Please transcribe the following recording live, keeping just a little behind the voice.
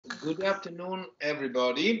Good afternoon,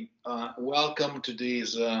 everybody. Welcome to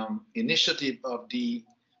this initiative of the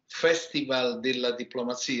Festival della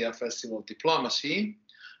Diplomazia, Festival of Diplomacy,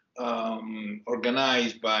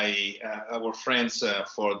 organized by our friends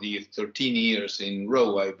for the 13 years in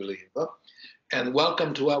row, I believe. And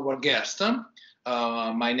welcome to our guest.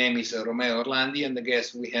 My name is Romeo Orlandi, and the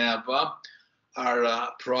guests we have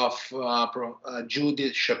are Prof.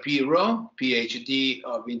 Judith Shapiro, PhD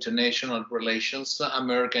of International Relations,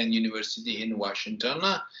 American University in Washington.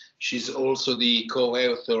 She's also the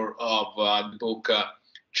co-author of the book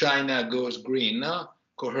China Goes Green,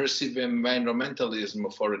 Coercive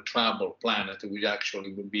Environmentalism for a Troubled Planet, which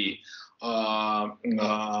actually would be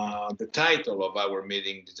the title of our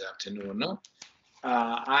meeting this afternoon.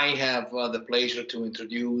 I have the pleasure to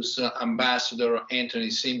introduce Ambassador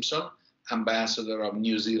Anthony Simpson, Ambassador of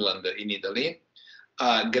New Zealand in Italy.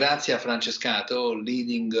 Grazia Francescato,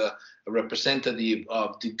 leading representative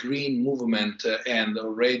of the Green Movement and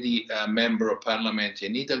already a member of Parliament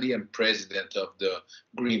in Italy and president of the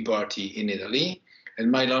Green Party in Italy. And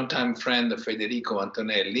my longtime friend Federico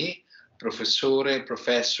Antonelli,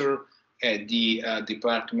 professor at the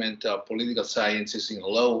Department of Political Sciences in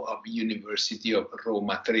Law of University of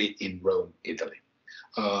Roma III in Rome, Italy.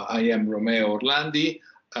 I am Romeo Orlandi.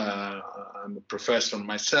 I'm a professor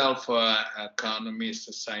myself, economist,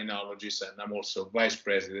 sinologist, and I'm also vice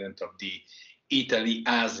president of the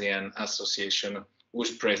Italy-ASEAN Association,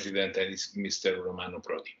 whose president is Mr. Romano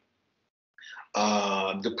Prodi.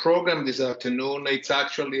 The program this afternoon, it's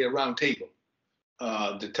actually a roundtable.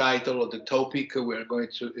 The title of the topic we're going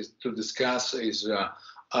to discuss is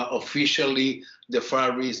officially The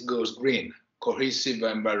Far East Goes Green, Coercive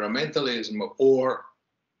Environmentalism, or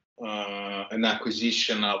an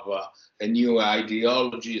acquisition of a new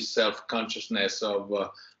ideology, self-consciousness of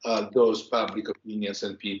those public opinions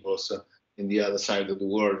and peoples in the other side of the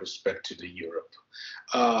world, respect to Europe.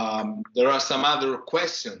 There are some other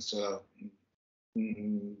questions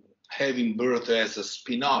having birth as a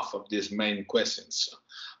spin-off of these main questions.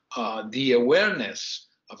 The awareness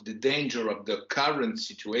of the danger of the current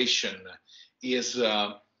situation is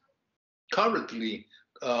currently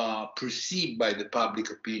perceived by the public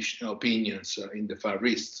opinions in the Far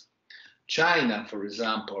East. China, for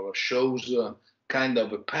example, shows kind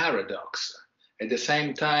of a paradox. At the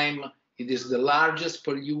same time, it is the largest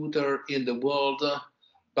polluter in the world,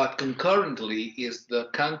 but concurrently is the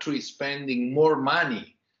country spending more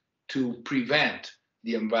money to prevent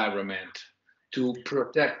the environment, to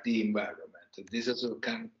protect the environment. This is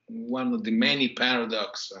one of the many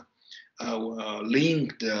paradoxes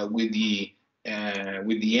linked with the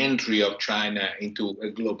entry of China into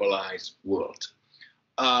a globalized world.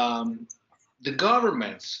 The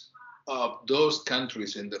governments of those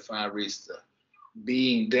countries in the Far East,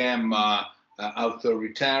 being them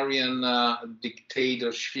authoritarian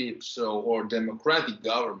dictatorships or democratic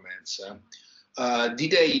governments,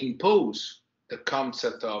 did they impose the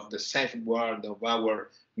concept of the safeguard of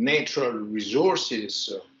our natural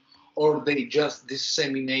resources, or they just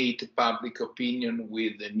disseminate public opinion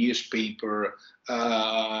with the newspaper,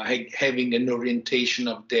 having an orientation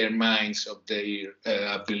of their minds, of their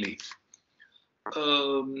belief?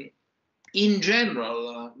 In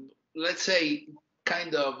general, let's say,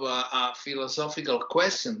 kind of a philosophical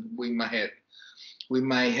question we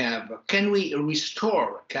might have, can we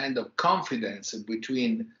restore kind of confidence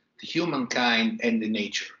between the humankind and the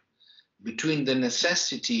nature, between the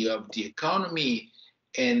necessity of the economy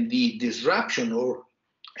and the disruption, or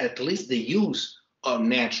at least the use of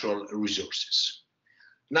natural resources?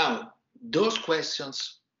 Now, those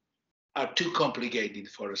questions are too complicated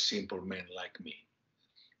for a simple man like me.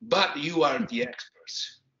 But you are the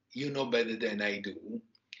experts. You know better than I do.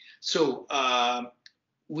 So,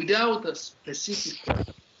 without a specific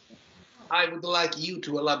question, I would like you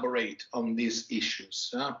to elaborate on these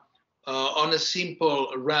issues. On a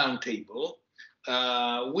simple roundtable,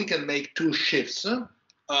 we can make two shifts.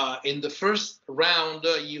 In the first round,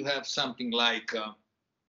 you have something like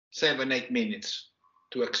 7-8 minutes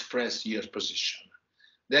to express your position.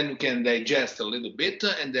 Then we can digest a little bit,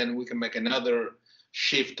 and then we can make another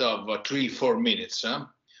shift of 3-4 minutes.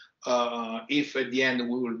 If at the end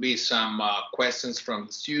we will be some questions from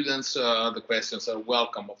the students, the questions are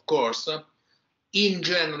welcome, of course. In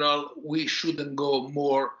general, we shouldn't go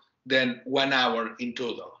more than 1 hour in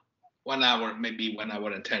total. 1 hour, maybe 1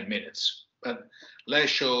 hour and 10 minutes. But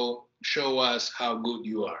let's show us how good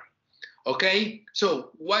you are. Okay,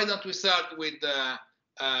 so why don't we start with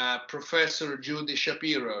Professor Judith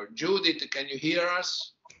Shapiro. Judith, can you hear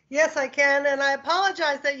us? Yes, I can, and I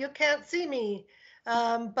apologize that you can't see me.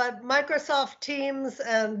 But Microsoft Teams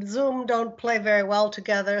and Zoom don't play very well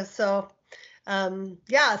together. So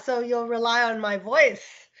yeah, so you'll rely on my voice.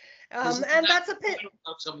 And that's a bit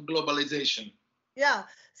of some globalization. yeah.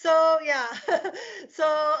 So yeah.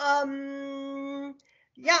 So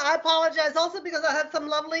yeah, I apologize also because I have some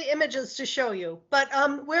lovely images to show you. But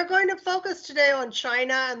we're going to focus today on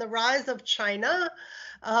China and the rise of China.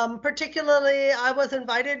 Particularly, I was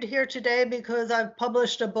invited here today because I've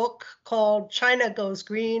published a book called China Goes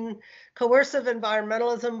Green, Coercive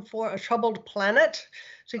Environmentalism for a Troubled Planet,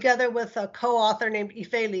 together with a co-author named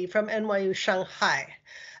Yifei Li from NYU Shanghai.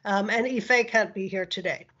 And Yifei can't be here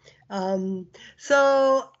today.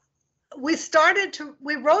 So we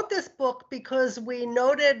wrote this book because we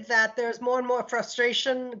noted that there's more and more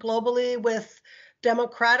frustration globally with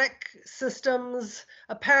democratic systems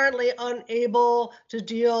apparently unable to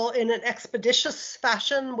deal in an expeditious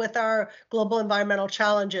fashion with our global environmental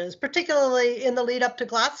challenges, particularly in the lead up to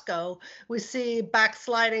Glasgow. We see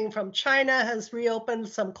backsliding from China has reopened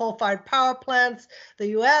some coal-fired power plants. The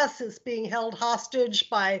US is being held hostage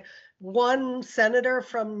by one senator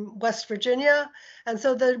from West Virginia. And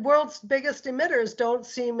so the world's biggest emitters don't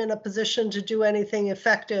seem in a position to do anything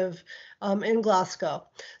effective in Glasgow.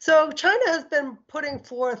 So China has been putting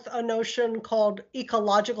forth a notion called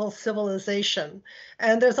ecological civilization.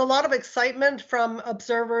 And there's a lot of excitement from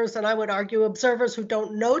observers, and I would argue observers who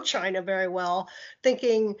don't know China very well,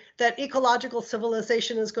 thinking that ecological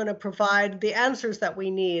civilization is going to provide the answers that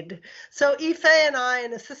we need. So Yifei and I,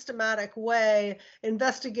 in a systematic way,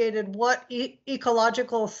 investigated what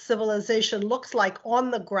ecological civilization looks like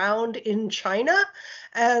on the ground in China.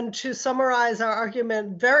 And to summarize our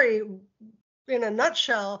argument very in a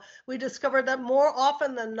nutshell, we discovered that more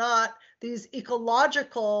often than not, these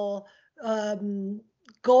ecological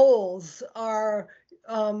goals are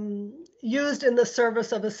used in the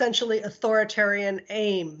service of essentially authoritarian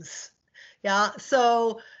aims. Yeah,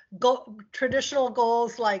 so traditional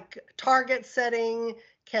goals like target setting,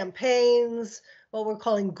 campaigns, what we're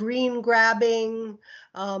calling green grabbing,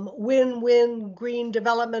 win-win green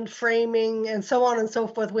development framing, and so on and so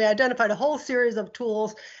forth. We identified a whole series of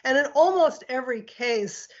tools, and in almost every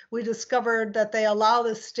case, we discovered that they allow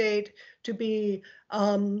the state to be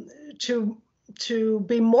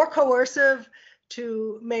more coercive,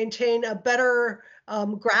 to maintain a better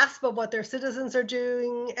grasp of what their citizens are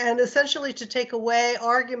doing, and essentially to take away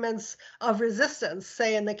arguments of resistance,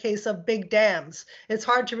 say in the case of big dams. It's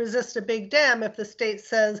hard to resist a big dam if the state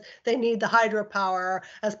says they need the hydropower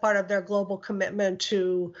as part of their global commitment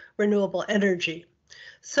to renewable energy.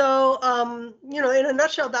 So, you know, in a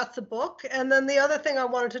nutshell, that's the book. And then the other thing I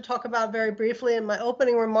wanted to talk about very briefly in my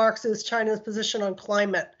opening remarks is China's position on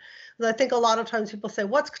climate. I think a lot of times people say,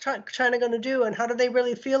 what's China going to do and how do they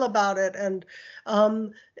really feel about it? And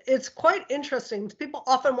it's quite interesting. People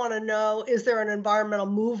often want to know, is there an environmental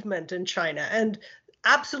movement in China? And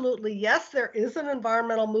absolutely, yes, there is an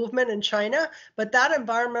environmental movement in China, but that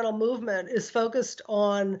environmental movement is focused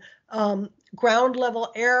on ground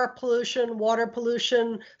level air pollution, water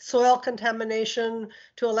pollution, soil contamination,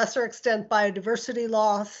 to a lesser extent biodiversity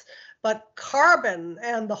loss. But carbon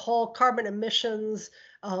and the whole carbon emissions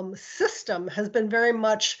system has been very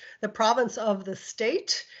much the province of the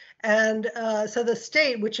state. And so the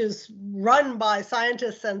state, which is run by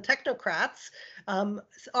scientists and technocrats,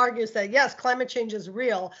 argues that, yes, climate change is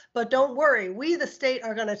real, but don't worry, we, the state,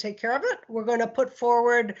 are going to take care of it. We're going to put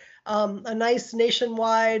forward a nice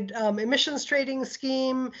nationwide emissions trading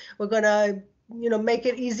scheme. We're going to make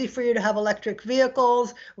it easy for you to have electric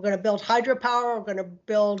vehicles. We're going to build hydropower. We're going to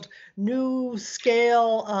build new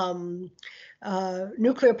scale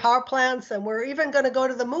nuclear power plants, and we're even going to go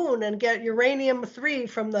to the moon and get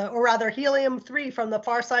uranium-3 or rather helium-3 from the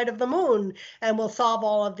far side of the moon, and we'll solve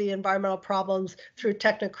all of the environmental problems through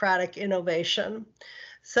technocratic innovation.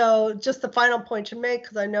 So just the final point to make,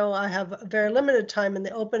 because I know I have very limited time in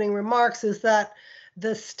the opening remarks, is that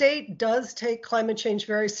the state does take climate change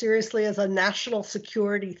very seriously as a national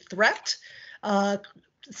security threat.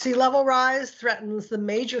 Sea level rise threatens the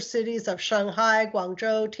major cities of Shanghai,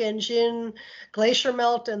 Guangzhou, Tianjin. Glacier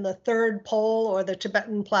melt in the third pole or the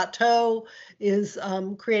Tibetan Plateau is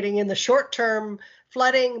creating in the short term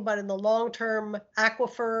flooding, but in the long term,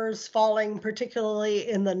 aquifers falling, particularly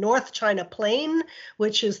in the North China Plain,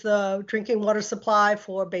 which is the drinking water supply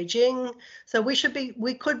for Beijing. So we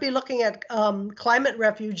could be looking at climate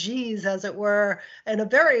refugees, as it were, in a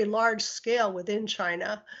very large scale within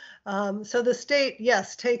China. So the state,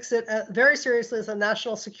 yes, takes it very seriously as a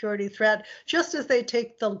national security threat, just as they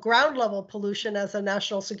take the ground level pollution as a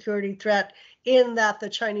national security threat, in that the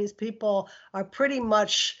Chinese people are pretty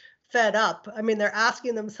much fed up. I mean, they're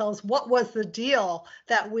asking themselves, what was the deal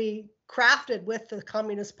that we crafted with the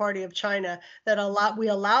Communist Party of China that we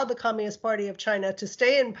allowed the Communist Party of China to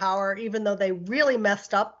stay in power, even though they really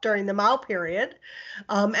messed up during the Mao period.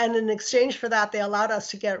 And in exchange for that, they allowed us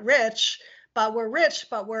to get rich, but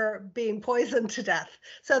we're being poisoned to death.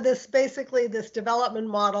 So this development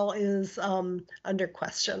model is under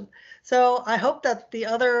question. So I hope that the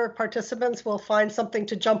other participants will find something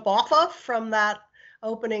to jump off of from that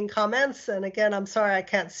opening comments. And again, I'm sorry I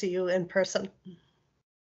can't see you in person.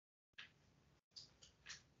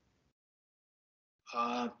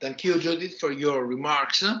 Thank you, Judith, for your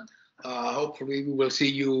remarks. Hopefully, we will see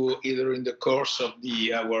you either in the course of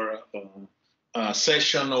our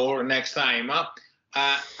session or next time.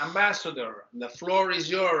 Ambassador, the floor is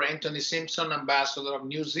yours. Anthony Simpson, Ambassador of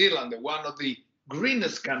New Zealand, one of the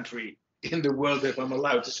greenest country in the world, if I'm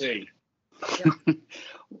allowed to say. Yeah.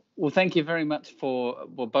 Well, thank you very much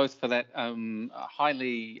both for that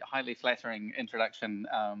highly flattering introduction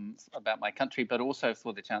about my country, but also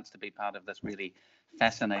for the chance to be part of this really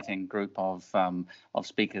fascinating group of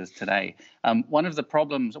speakers today. One of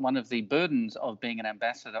the burdens of being an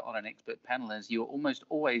ambassador on an expert panel is you're almost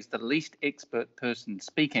always the least expert person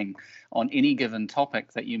speaking on any given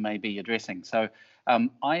topic that you may be addressing. So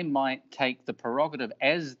I might take the prerogative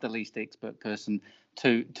as the least expert person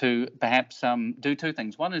to perhaps do two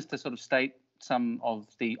things. One is to sort of state some of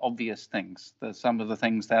the obvious things, some of the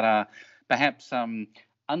things that are perhaps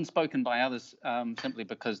unspoken by others simply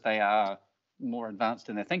because they are more advanced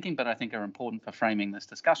in their thinking, but I think are important for framing this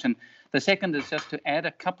discussion. The second is just to add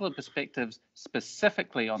a couple of perspectives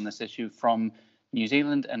specifically on this issue from New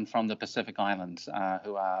Zealand and from the Pacific Islands,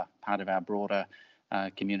 who are part of our broader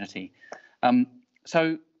community.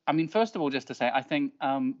 So, I mean, first of all, just to say, I think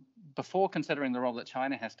before considering the role that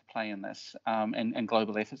China has to play in this and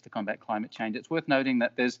global efforts to combat climate change, it's worth noting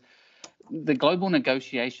that there's the global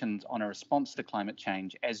negotiations on a response to climate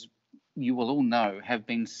change, as you will all know, have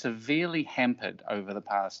been severely hampered over the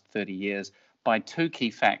past 30 years by two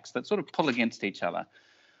key facts that sort of pull against each other.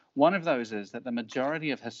 One of those is that the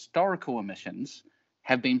majority of historical emissions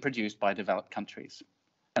have been produced by developed countries.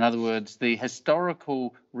 In other words, the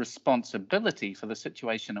historical responsibility for the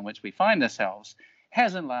situation in which we find ourselves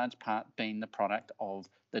has in large part been the product of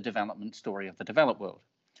the development story of the developed world.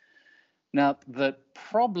 Now, the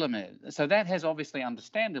problem is, so that has obviously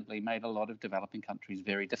understandably made a lot of developing countries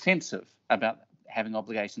very defensive about having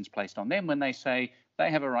obligations placed on them when they say they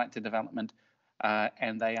have a right to development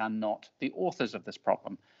and they are not the authors of this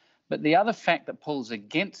problem. But the other fact that pulls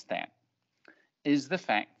against that is the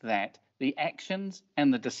fact that the actions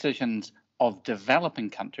and the decisions of developing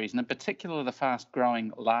countries, and in particular the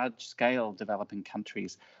fast-growing, large-scale developing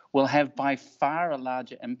countries, will have by far a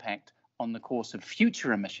larger impact on the course of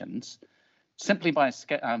future emissions simply by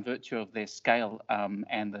virtue of their scale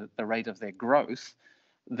and the rate of their growth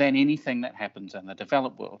than anything that happens in the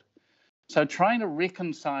developed world. So trying to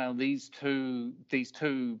reconcile these two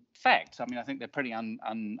facts, I mean, I think they're pretty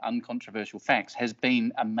uncontroversial facts, has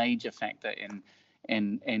been a major factor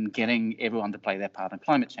in getting everyone to play their part in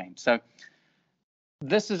climate change. So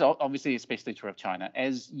this is obviously especially true of China.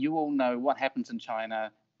 As you all know, what happens in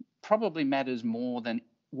China probably matters more than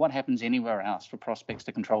what happens anywhere else for prospects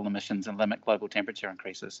to control emissions and limit global temperature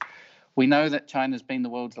increases. We know that China's been the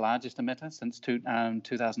world's largest emitter since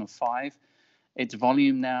 2005. Its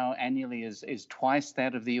volume now annually is twice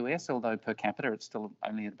that of the US, although per capita it's still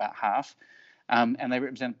only at about half. And they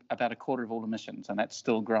represent about a quarter of all emissions, and that's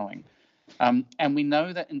still growing. And we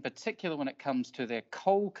know that in particular when it comes to their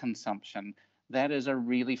coal consumption, that is a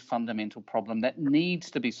really fundamental problem that needs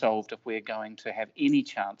to be solved if we're going to have any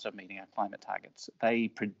chance of meeting our climate targets. They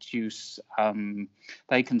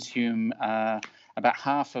consume about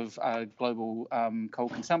half of global coal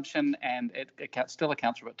consumption, and it still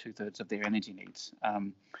accounts for about 2/3 of their energy needs.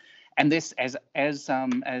 And this, as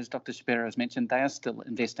Dr. Shapiro has mentioned, they are still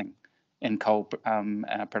investing in coal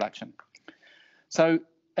production. So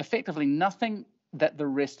effectively, nothing that the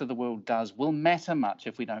rest of the world does will matter much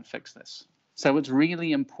if we don't fix this. So it's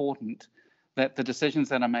really important that the decisions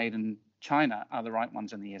that are made in China are the right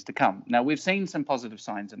ones in the years to come. Now, we've seen some positive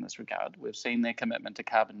signs in this regard. We've seen their commitment to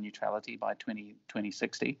carbon neutrality by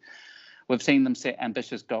 2060. We've seen them set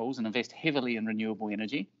ambitious goals and invest heavily in renewable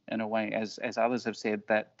energy in a way, as others have said,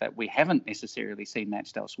 that we haven't necessarily seen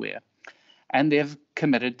matched elsewhere. And they've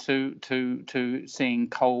committed to seeing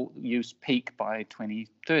coal use peak by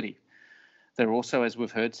 2030. They're also, as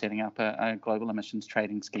we've heard, setting up a global emissions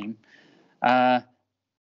trading scheme. But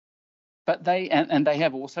But they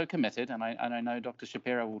have also committed, and I know Dr.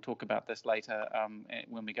 Shapiro will talk about this later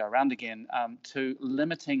when we go around again, to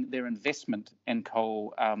limiting their investment in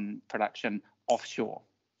coal production offshore.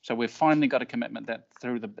 So we've finally got a commitment that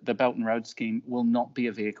through the Belt and Road Scheme will not be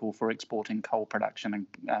a vehicle for exporting coal production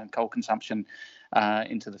and coal consumption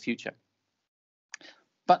into the future.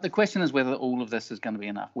 But the question is whether all of this is going to be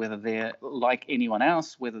enough, whether they're like anyone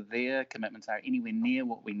else, whether their commitments are anywhere near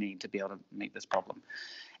what we need to be able to meet this problem.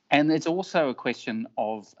 And it's also a question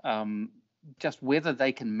of just whether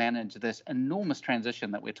they can manage this enormous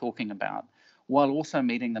transition that we're talking about while also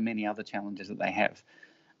meeting the many other challenges that they have.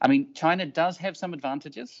 I mean, China does have some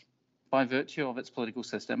advantages by virtue of its political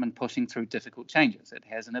system and pushing through difficult changes. It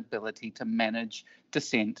has an ability to manage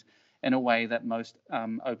dissent in a way that most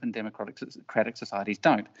open democratic societies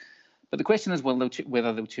don't. But the question is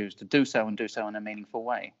whether they'll choose to do so and do so in a meaningful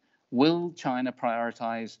way. Will China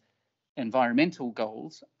prioritize environmental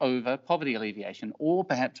goals over poverty alleviation, or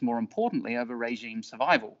perhaps more importantly, over regime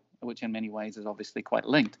survival, which in many ways is obviously quite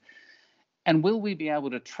linked? And will we be able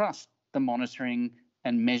to trust the monitoring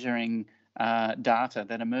and measuring data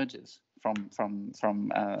that emerges from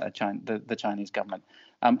the Chinese government?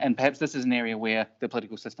 And perhaps this is an area where the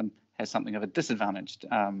political system has something of a disadvantage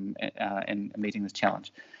in meeting this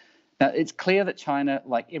challenge. Now, it's clear that China,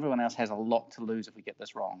 like everyone else, has a lot to lose if we get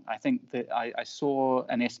this wrong. I think that I saw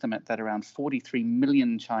an estimate that around 43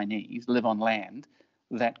 million Chinese live on land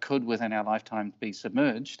that could, within our lifetime, be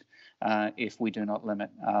submerged if we do not limit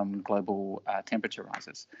global temperature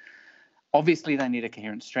rises. Obviously, they need a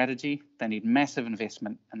coherent strategy, they need massive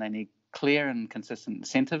investment, and they need clear and consistent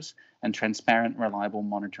incentives and transparent, reliable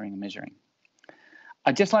monitoring and measuring.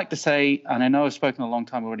 I'd just like to say, and I know I've spoken a long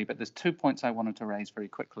time already, but there's 2 points I wanted to raise very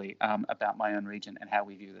quickly about my own region and how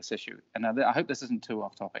we view this issue. And I hope this isn't too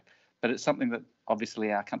off topic, but it's something that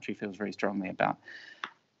obviously our country feels very strongly about.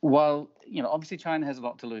 While, you know, obviously China has a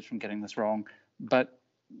lot to lose from getting this wrong, but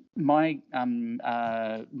my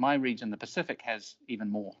region, the Pacific, has even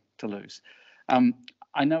more to lose.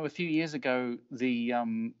 I know a few years ago, the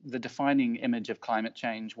defining image of climate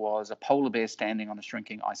change was a polar bear standing on a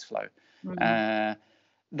shrinking ice floe. Mm-hmm.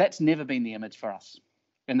 That's never been the image for us.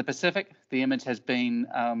 In the Pacific, the image has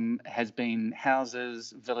been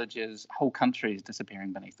houses, villages, whole countries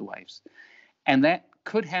disappearing beneath the waves. And that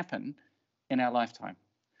could happen in our lifetime.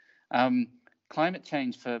 Climate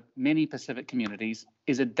change for many Pacific communities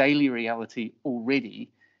is a daily reality already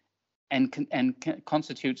and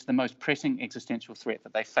constitutes the most pressing existential threat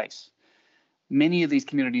that they face. Many of these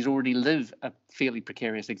communities already live a fairly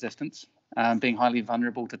precarious existence, being highly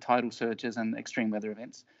vulnerable to tidal surges and extreme weather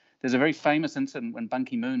events. There's a very famous incident when Ban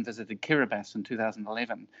Ki-moon visited Kiribati in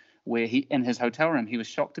 2011, where in his hotel room, he was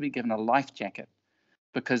shocked to be given a life jacket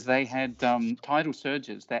because they had tidal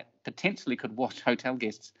surges that potentially could wash hotel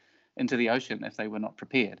guests into the ocean if they were not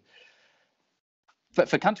prepared. But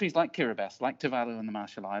for countries like Kiribati, like Tuvalu and the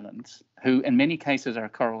Marshall Islands, who in many cases are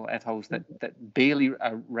coral atolls that barely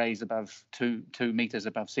raise above 2 meters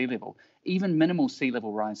above sea level, even minimal sea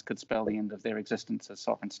level rise could spell the end of their existence as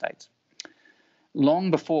sovereign states.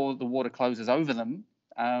 Long before the water closes over them,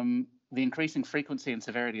 the increasing frequency and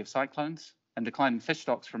severity of cyclones and declining fish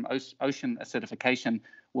stocks from ocean acidification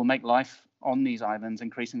will make life on these islands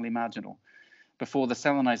increasingly marginal, before the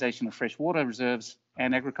salinization of freshwater reserves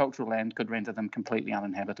and agricultural land could render them completely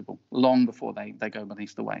uninhabitable, long before they go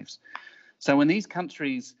beneath the waves. So when these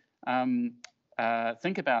countries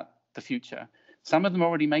think about the future, some of them are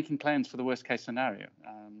already making plans for the worst case scenario.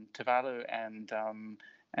 Tuvalu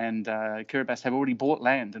and Kiribati have already bought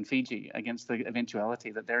land in Fiji against the eventuality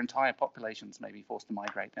that their entire populations may be forced to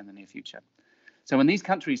migrate in the near future. So when these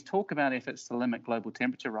countries talk about efforts to limit global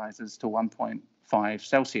temperature rises to 1.5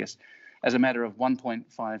 Celsius, as a matter of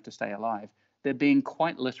 1.5 to stay alive, they're being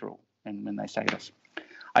quite literal when they say this.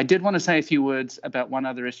 I did want to say a few words about one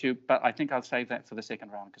other issue, but I think I'll save that for the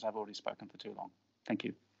second round because I've already spoken for too long. Thank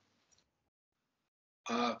you.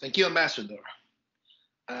 Thank you, Ambassador.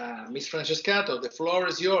 Ms. Francescato, the floor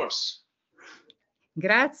is yours.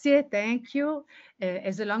 Grazie, thank you.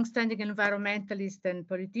 As a long-standing environmentalist and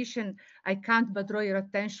politician, I can't but draw your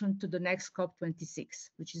attention to the next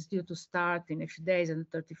COP26, which is due to start in a few days on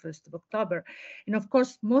the 31st of October. And of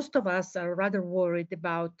course, most of us are rather worried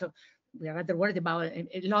about a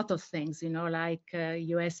lot of things, you know, like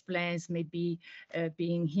US plans may be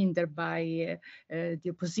being hindered by the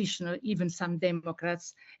opposition or even some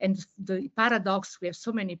Democrats. And the paradox, we have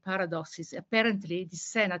so many paradoxes. Apparently, the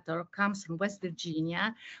senator comes from West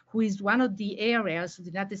Virginia, who is one of the areas of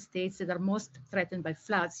the United States that are most threatened by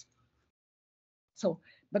floods. So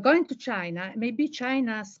But going to China, maybe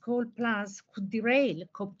China's coal plans could derail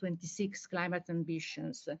COP26 climate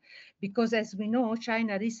ambitions, because as we know,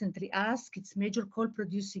 China recently asked its major coal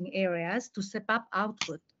producing areas to step up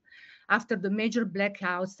output after the major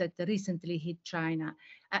blackouts that recently hit China.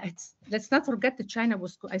 Let's not forget that China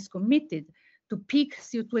is committed to peak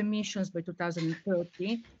CO2 emissions by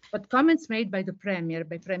 2030, but comments made by Premier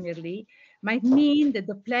Li, might mean that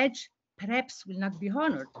the pledge perhaps will not be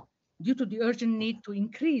honored due to the urgent need to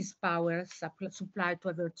increase power supply to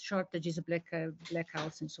avert shortages,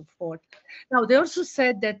 blackouts, and so forth. Now, they also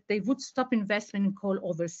said that they would stop investment in coal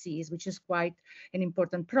overseas, which is quite an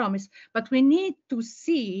important promise, but we need to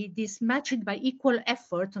see this matched by equal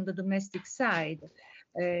effort on the domestic side,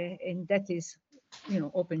 and that is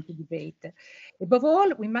open to debate. Above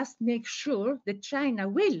all, we must make sure that China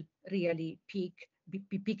will really be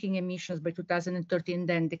peaking emissions by 2030 and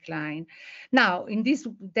then decline. Now, in these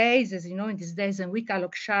days, as you know, in these days and week,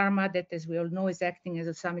 Alok Sharma, that as we all know is acting as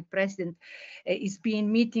a summit president, is being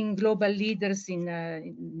meeting global leaders in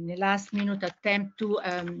the last minute attempt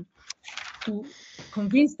to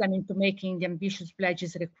convince them into making the ambitious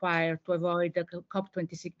pledges required to avoid the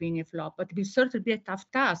COP26 being a flop. But it will certainly be a tough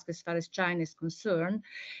task as far as China is concerned,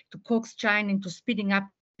 to coax China into speeding up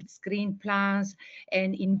its green plans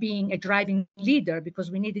and in being a driving leader, because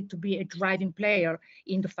we needed to be a driving player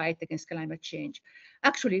in the fight against climate change.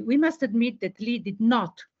 Actually, we must admit that Li did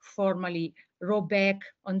not formally row back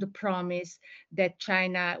on the promise that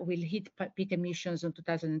China will hit peak emissions in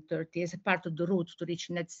 2030 as a part of the route to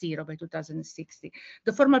reach net zero by 2060.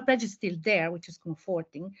 The formal pledge is still there, which is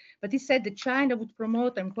comforting, but he said that China would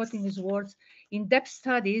promote, I'm quoting his words, in-depth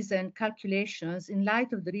studies and calculations in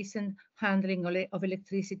light of the recent handling of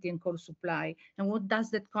electricity and coal supply. And what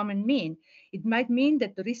does that comment mean? It might mean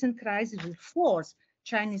that the recent crisis will force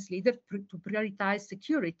Chinese leaders to prioritize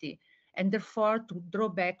security and therefore to draw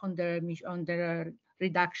back on their emission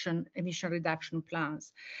reduction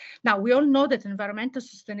plans. Now, we all know that environmental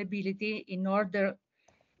sustainability, in order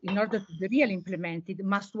to be really implemented,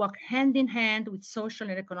 must work hand in hand with social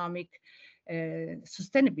and economic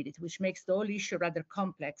sustainability, which makes the whole issue rather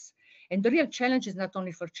complex. And the real challenge is not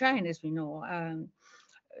only for China, as we know.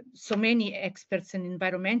 So many experts and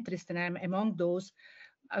environmentalists, and I'm among those,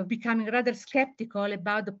 are becoming rather skeptical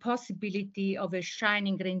about the possibility of a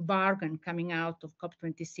shining green bargain coming out of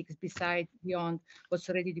COP26 beyond what's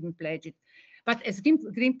already been pledged. But as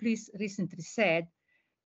Greenpeace recently said,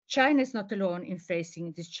 China is not alone in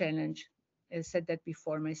facing this challenge. I said that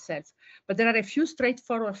before myself. But there are a few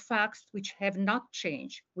straightforward facts which have not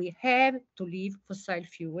changed. We have to leave fossil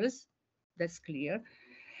fuels, that's clear.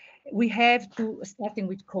 We have to, starting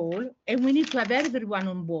with coal, and we need to have everyone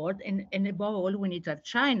on board, and above all, we need to have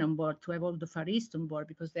China on board, to have all the Far East on board,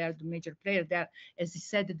 because they are the major player there. As he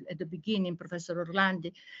said at the beginning, Professor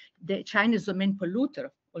Orlandi, China is the main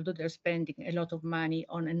polluter, although they're spending a lot of money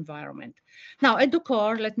on environment. Now, at the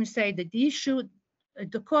core, let me say that the issue,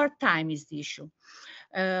 at the core, time is the issue.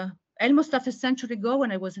 Almost half a century ago,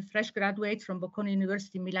 when I was a fresh graduate from Bocconi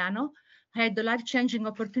University in Milano, I had the life-changing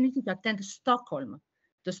opportunity to attend Stockholm,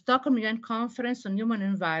 the Stockholm UN Conference on Human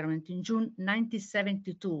Environment in June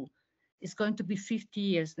 1972. Is going to be 50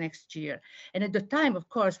 years next year. And at the time, of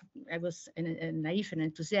course, I was naive and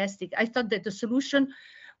enthusiastic. I thought that the solution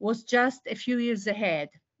was just a few years ahead.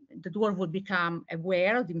 The world would become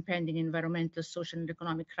aware of the impending environmental, social, and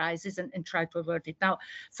economic crisis and try to avert it. Now,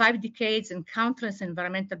 5 decades and countless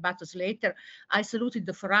environmental battles later, I saluted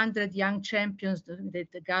the 400 young champions that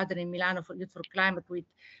gathered in Milano for Youth for Climate with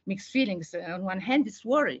mixed feelings. On one hand, it's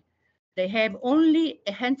worry. They have only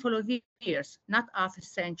a handful of years, not half a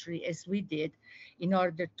century as we did, in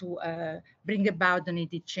order to bring about the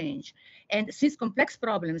needed change. And since complex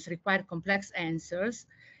problems require complex answers,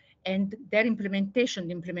 and their implementation,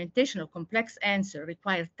 the implementation of complex answers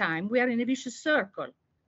require time, we are in a vicious circle.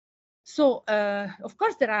 So, of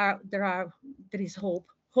course, there is hope.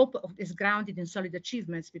 Hope is grounded in solid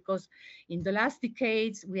achievements, because in the last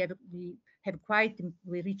decades we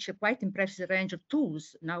reached a quite impressive range of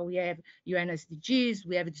tools. Now we have UN SDGs,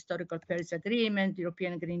 we have the historical Paris Agreement, the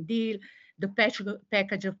European Green Deal, the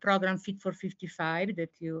package of program Fit for 55 that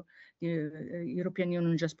the European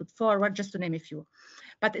Union just put forward, just to name a few.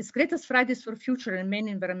 But as great as Fridays for Future and many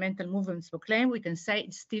environmental movements proclaim, we can say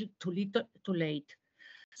it's still too little, too late.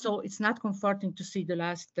 So it's not comforting to see the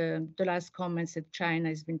last comments that China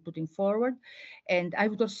has been putting forward. And I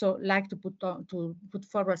would also like to put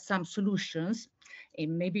forward some solutions.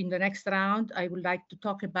 And maybe in the next round, I would like to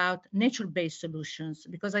talk about nature-based solutions,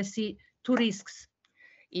 because I see 2 risks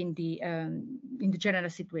in the general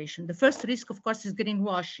situation. The first risk, of course, is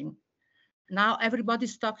greenwashing. Now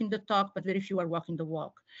everybody's talking the talk, but very few are walking the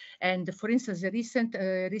walk. And for instance, a recent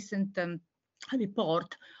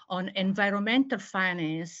report on environmental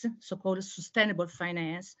finance, so-called sustainable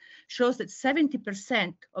finance, shows that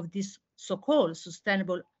 70% of these so-called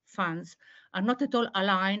sustainable funds are not at all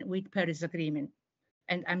aligned with Paris Agreement.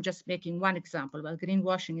 And I'm just making one example, but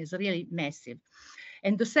greenwashing is really massive.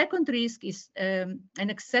 And the second risk is an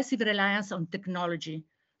excessive reliance on technology.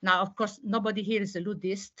 Now, of course, nobody here is a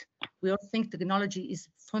ludist. We all think technology is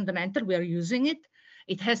fundamental. We are using it.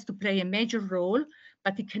 It has to play a major role,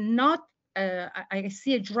 but it cannot, I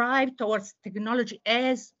see a drive towards technology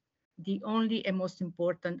as the only and most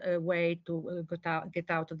important way to get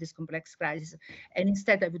out of this complex crisis. And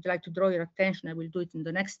instead, I would like to draw your attention, I will do it in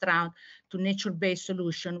the next round, to nature-based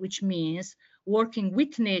solution, which means working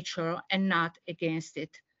with nature and not against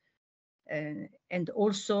it. And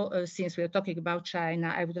also, since we are talking about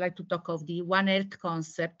China, I would like to talk of the One Health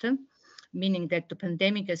concept, meaning that the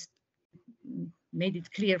pandemic has made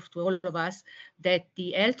it clear to all of us that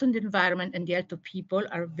the health and the environment and the health of people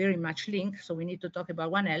are very much linked. So we need to talk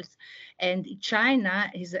about One Health. And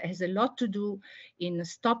China has a lot to do in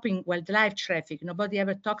stopping wildlife traffic. Nobody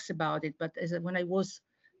ever talks about it, but when I was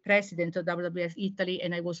president of WWF Italy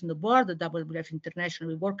and I was on the board of WWF International,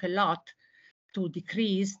 we work a lot to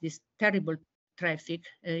decrease this terrible traffic,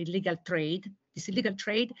 illegal trade. This illegal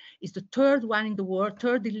trade is the third one in the world,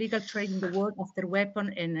 third illegal trade in the world after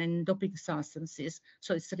weapon and doping substances.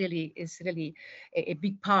 So it's really a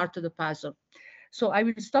big part of the puzzle. So I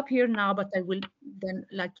will stop here now, but I will then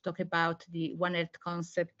like to talk about the One Health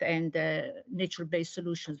concept and nature-based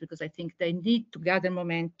solutions, because I think they need to gather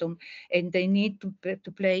momentum and they need to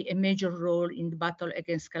play a major role in the battle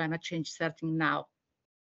against climate change starting now.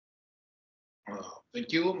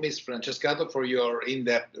 Thank you, Ms. Francescato, for your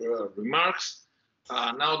in-depth remarks.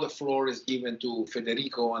 Now the floor is given to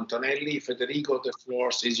Federico Antonelli. Federico, the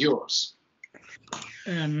floor is yours.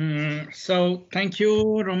 So thank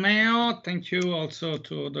you, Romeo. Thank you also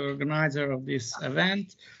to the organizer of this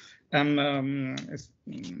event. I'm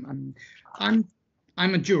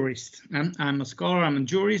a jurist. I'm a scholar. I'm a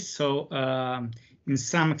jurist. So in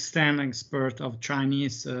some extent, an expert of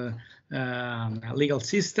Chinese legal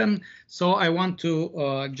system. So I want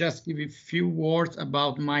to just give a few words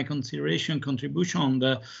about my contribution on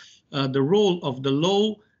the role of the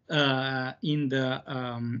law in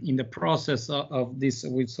the process of this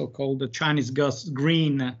so-called the Chinese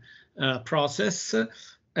green process,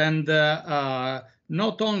 and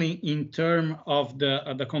not only in terms of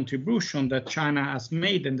the contribution that China has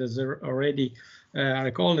made, and as already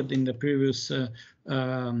recalled in the previous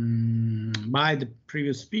by the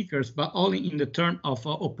previous speakers, but only in the term of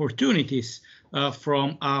opportunities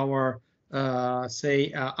from our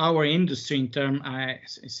our industry in term, I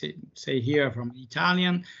say here from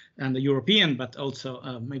Italian and the European, but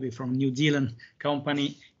also maybe from New Zealand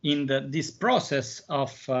company in this process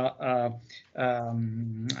of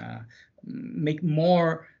make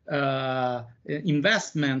more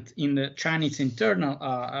investment in the Chinese internal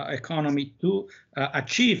economy to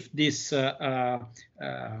achieve this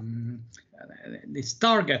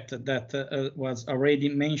target that was already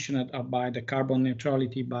mentioned by the carbon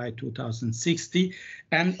neutrality by 2060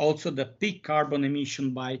 and also the peak carbon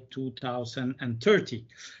emission by 2030.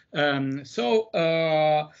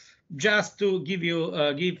 Just to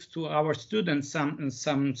give to our students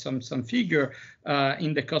some figure,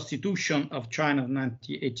 in the Constitution of China of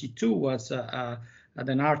 1982 was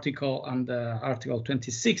an article on the Article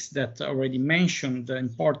 26 that already mentioned the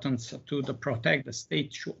importance to the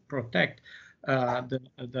state should protect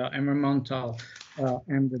the environmental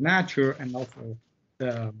and the nature, and also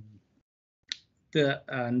the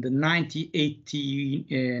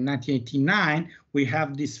 1989 we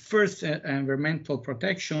have this first environmental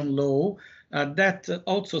protection law that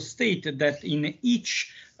also stated that in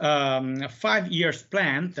each 5 years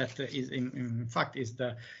plan, that is in fact is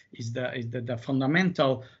the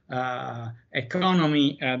fundamental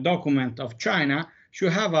economy document of China,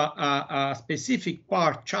 should have a specific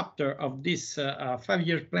chapter of this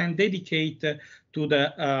 5-year plan dedicated to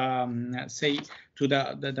the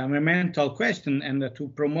the environmental question and to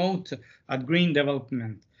promote a green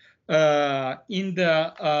development. In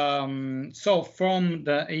the so from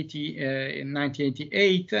the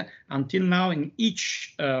 1988 until now, in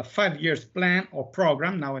each 5 years plan or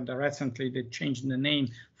program, now and recently they changed the name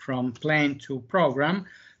from plan to program,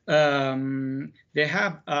 they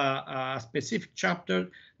have a specific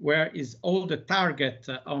chapter where is all the target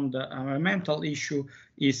on the environmental issue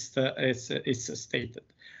is stated.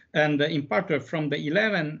 And in part from the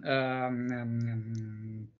 11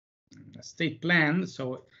 state plan,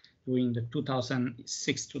 so during the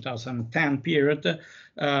 2006-2010 period,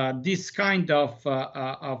 this kind of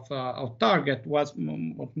target was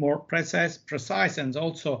more precise and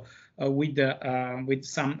also with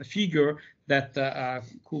some figure that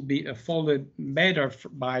could be followed better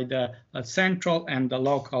by the central and the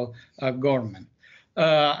local government.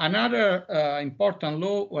 Another important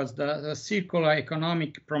law was the Circular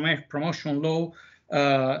Economic Promotion Law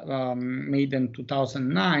made in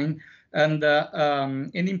 2009. And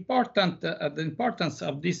the importance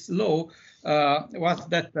of this law was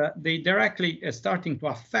that they directly starting to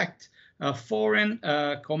affect foreign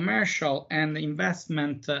commercial and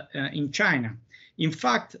investment in China. In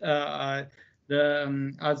fact, as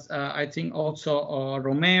I think also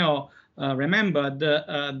Romeo remembered,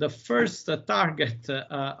 the first target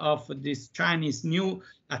of this Chinese new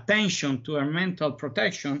attention to environmental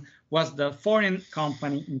protection was the foreign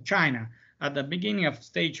company in China. At the beginning of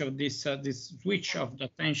stage of this switch of the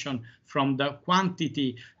attention from the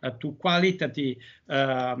quantity to qualitative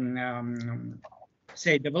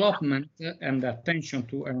say development and attention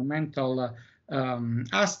to environmental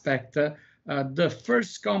aspect, the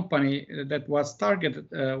first company that was targeted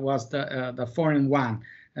was the foreign one,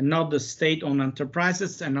 and not the state-owned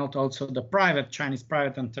enterprises and not also the Chinese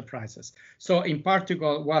private enterprises. So in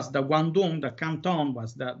particular was the Guangdong, the canton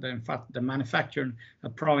was in fact the manufacturing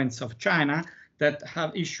province of China that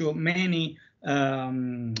have issued many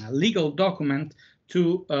legal documents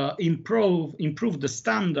to improve the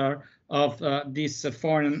standard of this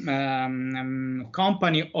foreign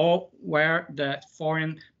company, or where the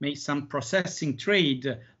foreign made some processing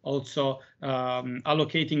trade, also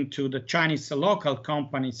allocating to the Chinese local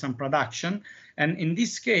company some production. And in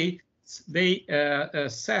this case, they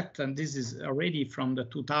set, and this is already from the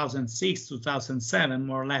 2006, 2007,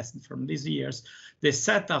 more or less from these years, they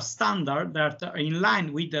set a standard that are in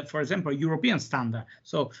line with, for example, European standard.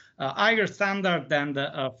 So higher standard than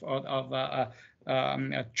the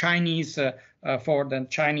Chinese for the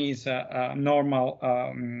Chinese normal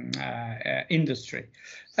industry.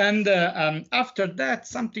 And after that,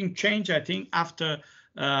 something changed, I think, after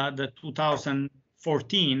the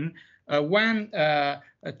 2014, when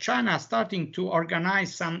China starting to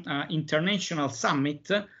organize some international summit.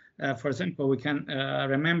 For example, we can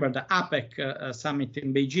remember the APEC summit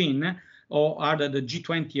in Beijing, or other the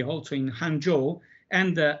G20 also in Hangzhou.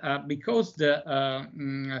 And because the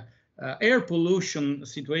air pollution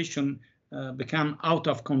situation become out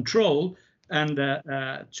of control, and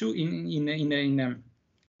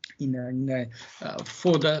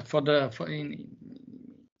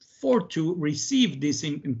for to receive this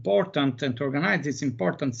important and to organize this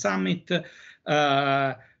important summit,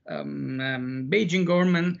 Beijing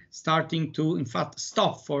government starting to, in fact,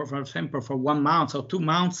 stop for example, for 1 month or 2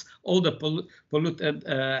 months, all the polluted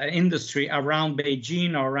industry around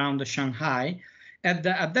Beijing or around Shanghai. At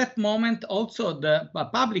that moment, also the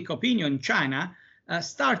public opinion in China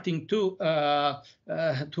starting to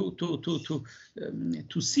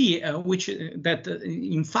see that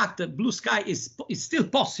in fact blue sky is still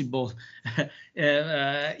possible.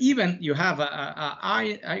 Even you have a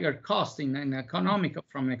higher cost from an economic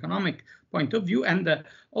point of view, and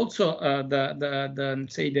also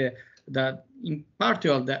in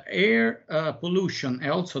particular the air pollution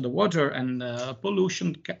and also the water and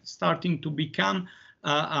pollution starting to become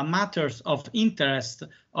matters of interest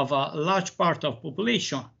of a large part of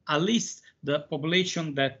population, at least the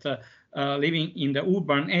population that living in the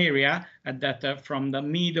urban area, that from the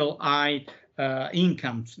middle high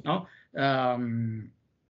incomes. No?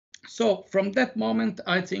 So from that moment,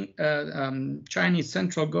 I think Chinese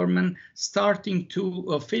central government starting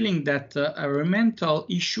to feeling that environmental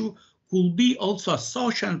issue could be also a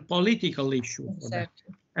social and political issue.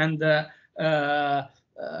 Exactly. And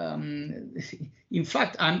in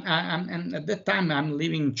fact, I'm at that time I'm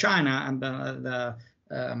living in China, and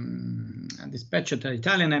dispatched the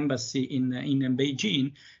Italian embassy in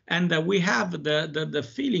Beijing, and we have the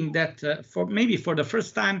feeling that maybe for the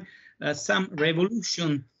first time some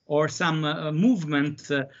revolution or some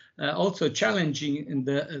movement also challenging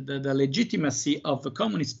the legitimacy of the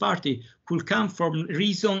Communist Party could come from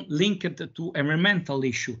reason linked to environmental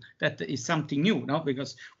issue. That is something new, no?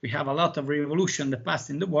 Because we have a lot of revolution in the past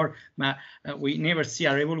in the world, but we never see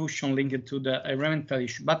a revolution linked to the environmental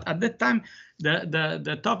issue. But at that time,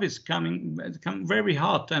 the topics become very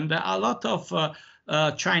hot, and a lot of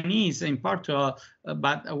Chinese in particular,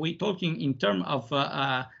 but we're talking in terms of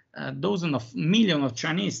dozens of millions of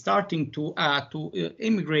Chinese starting to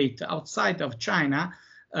immigrate outside of China,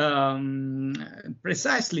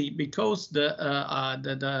 precisely because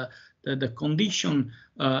the the condition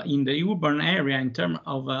in the urban area in terms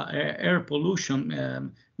of air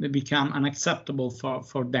pollution become unacceptable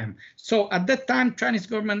for them. So at that time, Chinese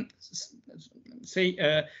government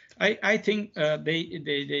say, I think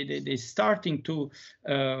they starting to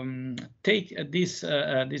take this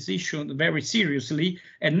issue very seriously,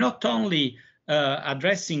 and not only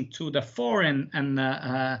addressing to the foreign and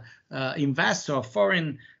investor,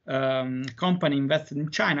 foreign company invested in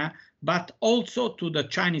China, but also to the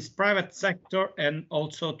Chinese private sector, and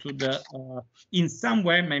also to the in some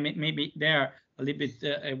way maybe they are a little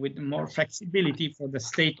bit with more flexibility for the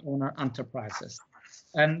state-owned enterprises.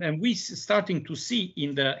 And we starting to see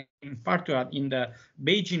in particular in the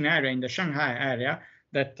Beijing area, in the Shanghai area,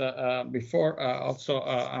 that before also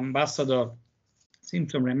Ambassador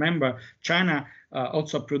seems to remember, China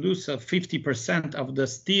also produced 50% of the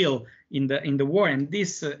steel in the war, and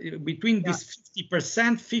this between this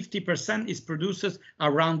 50% is produced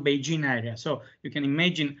around Beijing area. So you can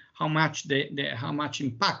imagine how much how much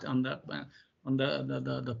impact on the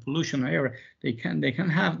pollution area they can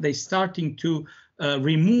have. They starting to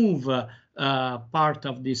remove part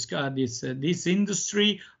of this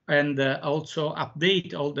industry, and also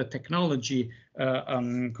update all the technology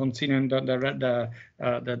considering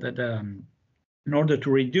in order to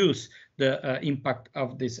reduce the impact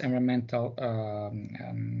of this environmental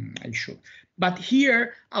issue. But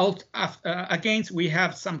here, again, we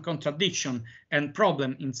have some contradiction and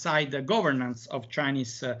problem inside the governance of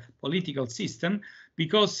Chinese political system,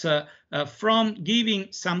 because from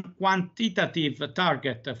giving some quantitative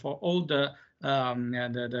target for all the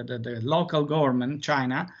local government,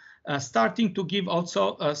 China, starting to give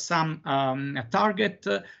also some target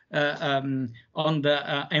on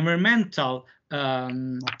the environmental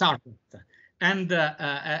target. And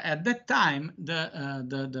at that time,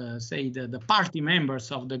 the party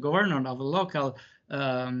members of the governor of a local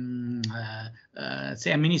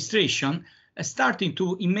administration starting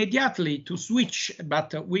to immediately to switch,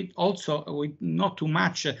 but with not too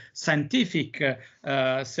much scientific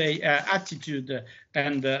attitude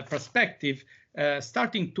and perspective,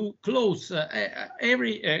 starting to close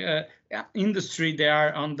every industry they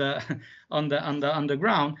are on the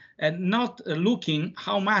ground, and not looking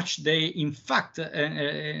how much they in fact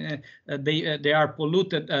they are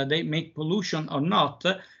polluted, they make pollution or not.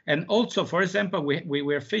 And also, for example, we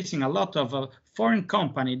were facing a lot of foreign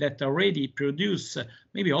company that already produce,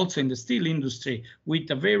 maybe also in the steel industry, with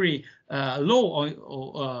a very low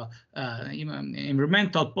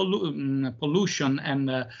environmental pollution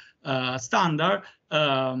and standard.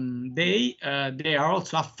 They are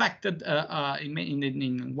also affected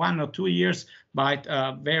in 1 or 2 years by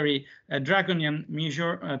a very draconian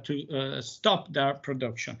measure to stop their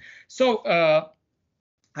production. So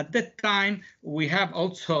at that time, we have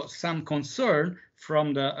also some concern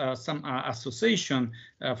from the some association,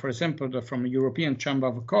 for example, from European Chamber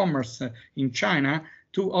of Commerce in China,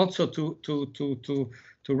 to also to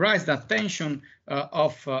raise the attention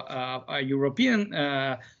of European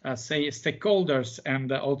stakeholders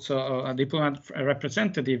and also a diplomatic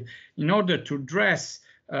representative, in order to address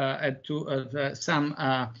some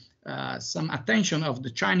attention of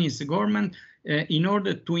the Chinese government in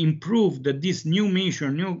order to improve this new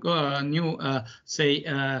measure,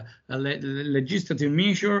 legislative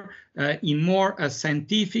measure in more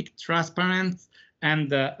scientific, transparent,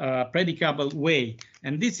 and predictable way.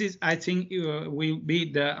 And this is, I think, will be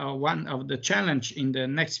the one of the challenge in the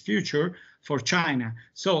next future for China.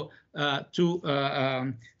 So to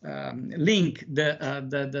link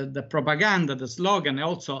the propaganda, the slogan,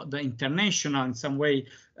 also the international in some way.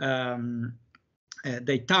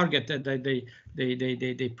 They target, they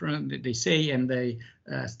say, and they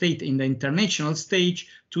state in the international stage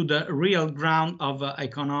to the real ground of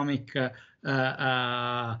economic,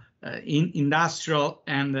 industrial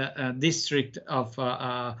and district of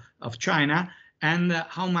China, and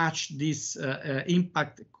how much this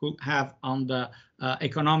impact could have on the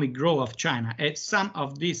economic growth of China. And some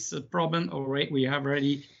of this problem we have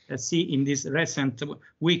already see in these recent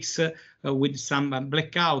weeks with some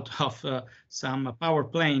blackout of some power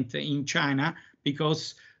plant in China,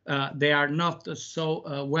 because they are not so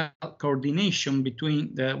well coordination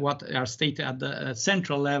between what are stated at the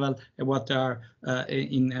central level and what are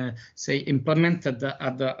implemented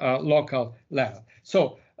at the local level.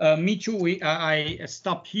 So Michu, I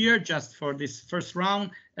stop here just for this first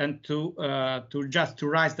round, and to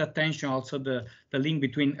raise the attention, also the link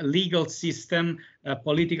between a legal system,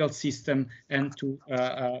 political system, and to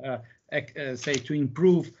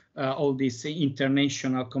improve all this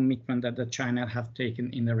international commitment that China have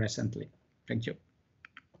taken in the recently. Thank you.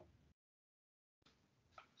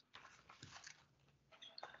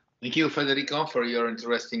 Thank you, Federico, for your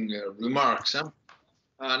interesting remarks. Now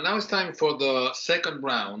it's time for the second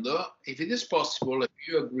round. If it is possible, if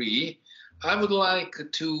you agree, I would like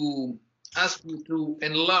to ask you to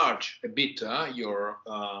enlarge a bit your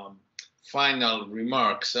final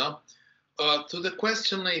remarks to the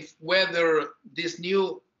question if whether this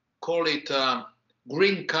new, call it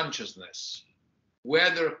green consciousness,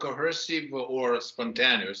 whether coercive or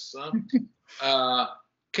spontaneous,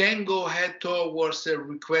 can go ahead towards a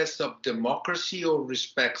request of democracy or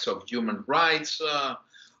respect of human rights,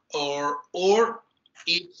 or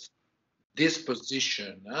if this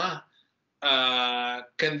position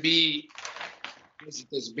can be, as it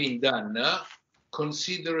has been done,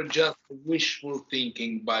 considered just wishful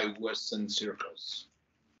thinking by Western circles.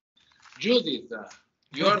 Judith,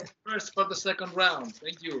 you are first for the second round.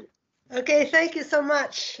 Thank you. Okay, thank you so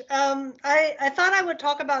much. I thought I would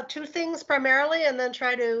talk about two things primarily and then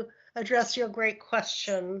try to address your great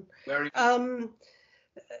question. First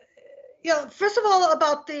of all,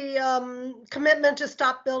 about the commitment to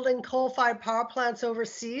stop building coal-fired power plants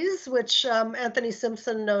overseas, which Anthony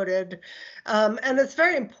Simpson noted. And it's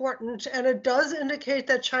very important, and it does indicate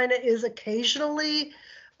that China is occasionally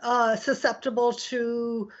susceptible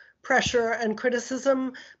to pressure and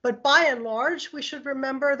criticism. But by and large, we should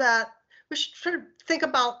remember that we should sort of think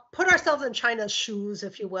about, put ourselves in China's shoes,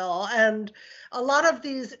 if you will. And a lot of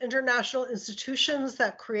these international institutions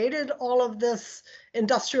that created all of this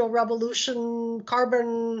industrial revolution,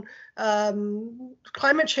 carbon,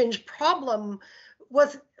 climate change problem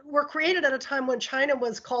were created at a time when China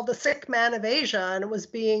was called the sick man of Asia, and it was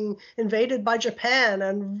being invaded by Japan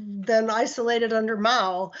and then isolated under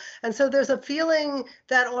Mao. And so there's a feeling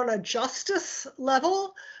that on a justice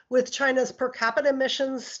level, with China's per capita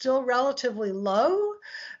emissions still relatively low,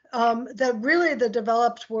 that really the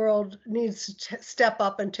developed world needs to step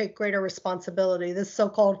up and take greater responsibility, this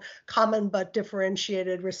so-called common but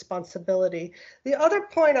differentiated responsibility. The other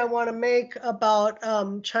point I want to make about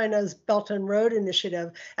China's Belt and Road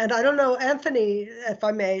Initiative, and I don't know, Anthony, if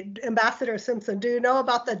I may, Ambassador Simpson, do you know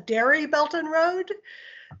about the Dairy Belt and Road?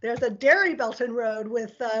 There's a dairy Belt and Road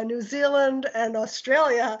with New Zealand and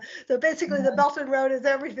Australia. So basically the Belt and Road is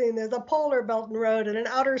everything. There's a polar Belt and Road and an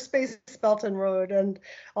outer space Belt and Road and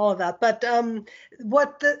all of that. But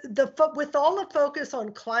with all the focus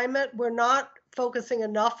on climate, we're not focusing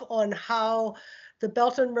enough on how the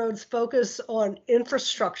Belt and Roads focus on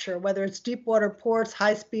infrastructure, whether it's deep water ports,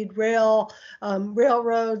 high-speed rail,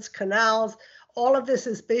 railroads, canals. All of this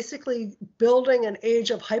is basically building an age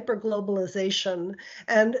of hyperglobalization,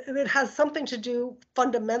 and it has something to do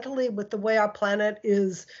fundamentally with the way our planet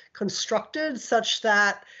is constructed, such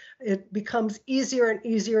that it becomes easier and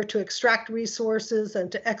easier to extract resources and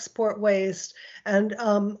to export waste and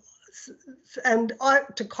to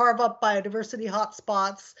carve up biodiversity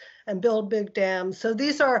hotspots and build big dams. So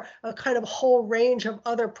these are a kind of whole range of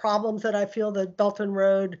other problems that I feel that Belt and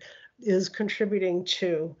Road is contributing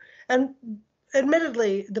to. And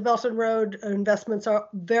admittedly, the Belt and Road investments are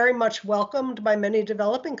very much welcomed by many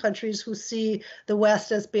developing countries who see the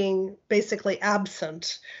West as being basically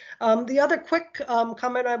absent. The other quick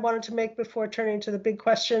comment I wanted to make before turning to the big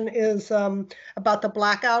question is about the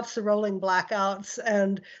blackouts, the rolling blackouts.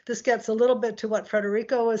 And this gets a little bit to what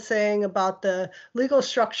Federico was saying about the legal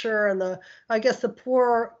structure and the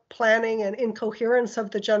poor planning and incoherence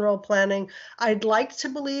of the general planning. I'd like to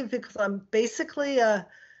believe, because I'm basically a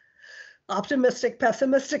optimistic,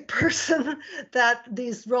 pessimistic person, that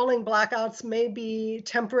these rolling blackouts may be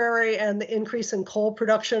temporary and the increase in coal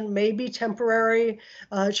production may be temporary.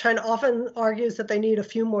 China often argues that they need a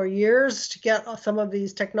few more years to get some of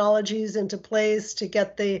these technologies into place, to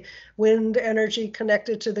get the wind energy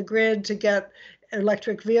connected to the grid, to get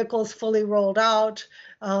electric vehicles fully rolled out.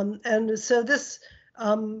 And so this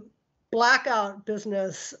blackout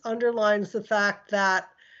business underlines the fact that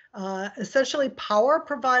essentially, power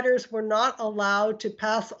providers were not allowed to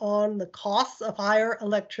pass on the costs of higher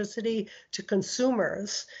electricity to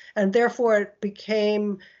consumers, and therefore it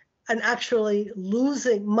became an actually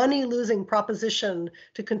money-losing proposition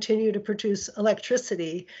to continue to produce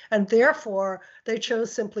electricity, and therefore they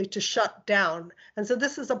chose simply to shut down. And so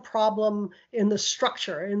this is a problem in the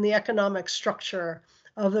structure, in the economic structure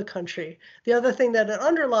of the country. The other thing that it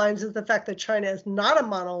underlines is the fact that China is not a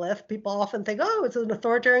monolith. People often think, oh, it's an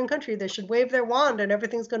authoritarian country, they should wave their wand and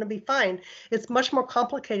everything's going to be fine. It's much more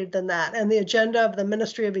complicated than that. And the agenda of the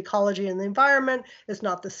Ministry of Ecology and the Environment is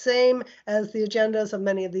not the same as the agendas of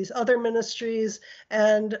many of these other ministries.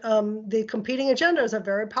 And the competing agendas are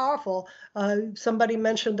very powerful. Somebody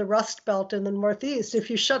mentioned the Rust Belt in the Northeast. If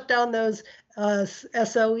you shut down those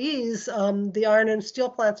SOEs, the iron and steel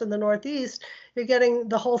plants in the Northeast, you're getting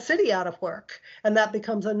the whole city out of work. And that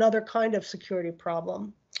becomes another kind of security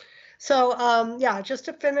problem. So yeah, just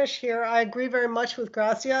to finish here, I agree very much with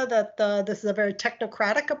Gracia that this is a very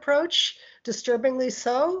technocratic approach, disturbingly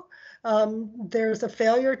so. There's a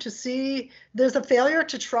failure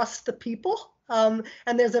to trust the people. And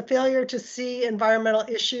there's a failure to see environmental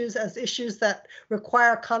issues as issues that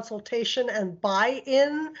require consultation and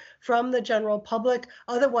buy-in from the general public.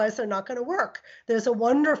 Otherwise, they're not going to work. There's a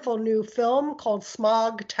wonderful new film called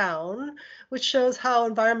Smog Town, which shows how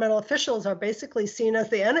environmental officials are basically seen as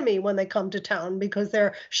the enemy when they come to town because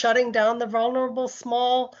they're shutting down the vulnerable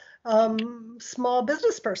small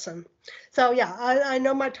business person. So yeah, I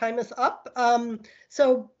know my time is up.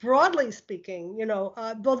 So broadly speaking,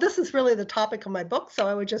 well, this is really the topic of my book, so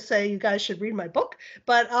I would just say you guys should read my book.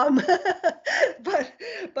 But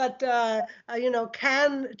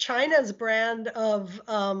can China's brand of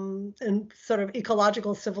sort of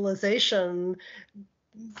ecological civilization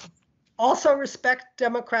also respect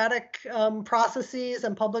democratic processes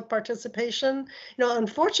and public participation?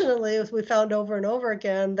 Unfortunately, as we found over and over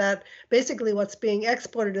again, that basically what's being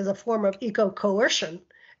exported is a form of eco-coercion.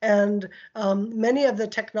 And many of the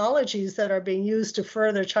technologies that are being used to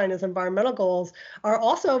further China's environmental goals are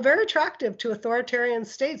also very attractive to authoritarian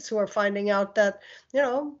states who are finding out that,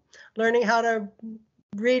 learning how to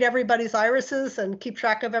read everybody's irises and keep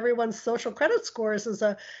track of everyone's social credit scores is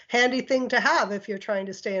a handy thing to have if you're trying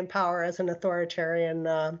to stay in power as an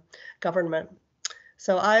authoritarian government.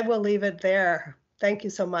 So I will leave it there. Thank you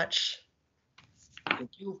so much.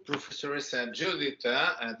 Thank you, Professor Judith,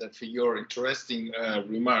 for your interesting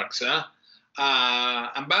remarks.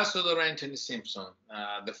 Ambassador Anthony Simpson,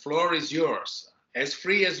 the floor is yours, as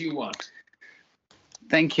free as you want.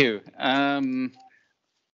 Thank you. I'm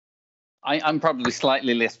probably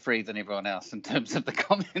slightly less free than everyone else in terms of the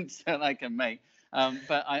comments that I can make,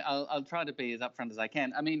 but I'll try to be as upfront as I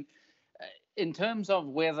can. I mean, in terms of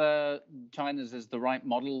whether China's is the right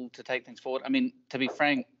model to take things forward, I mean, to be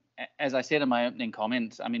frank, as I said in my opening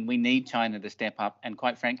comments, I mean, we need China to step up, and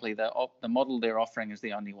quite frankly, the model they're offering is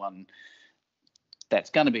the only one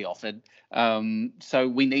that's going to be offered. So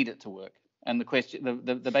we need it to work. And the question,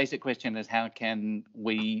 the basic question is, how can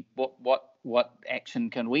we, what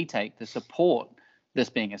action can we take to support this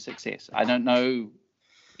being a success? I don't know,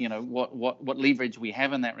 what leverage we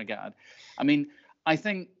have in that regard. I mean, I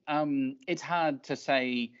think it's hard to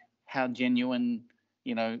say how genuine,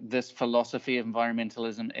 this philosophy of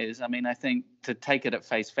environmentalism is. I mean, I think to take it at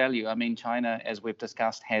face value, I mean, China, as we've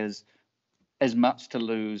discussed, has as much to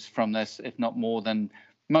lose from this, if not more, than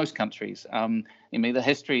most countries. I mean, the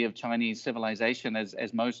history of Chinese civilization, as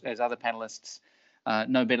other panelists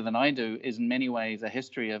know better than I do, is in many ways a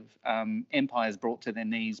history of empires brought to their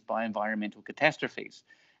knees by environmental catastrophes.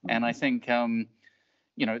 And I think,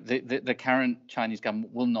 the current Chinese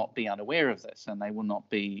government will not be unaware of this, and they will not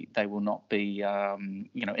be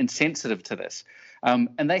insensitive to this.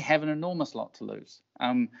 And they have an enormous lot to lose.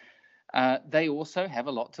 They also have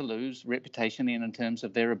a lot to lose reputationally and in terms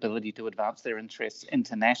of their ability to advance their interests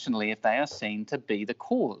internationally if they are seen to be the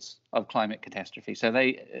cause of climate catastrophe. So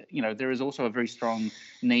there is also a very strong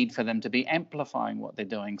need for them to be amplifying what they're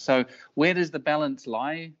doing. So where does the balance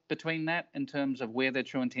lie between that in terms of where their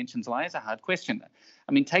true intentions lie is a hard question.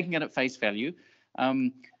 I mean, taking it at face value,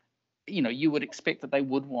 you would expect that they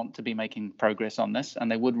would want to be making progress on this,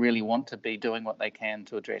 and they would really want to be doing what they can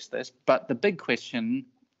to address this. But the big question,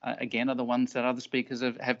 again, are the ones that other speakers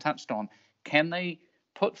have touched on. Can they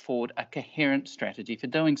put forward a coherent strategy for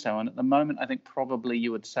doing so? And at the moment, I think probably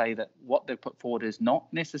you would say that what they've put forward is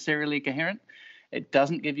not necessarily coherent. It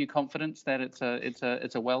doesn't give you confidence that it's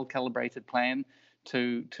a well-calibrated plan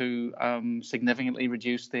to significantly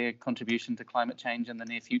reduce their contribution to climate change in the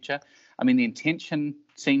near future. I mean, the intention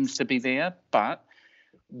seems to be there, but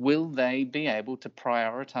will they be able to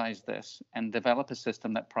prioritize this and develop a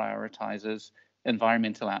system that prioritizes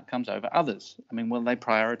environmental outcomes over others? I mean, will they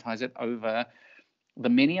prioritize it over the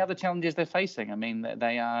many other challenges they're facing? I mean,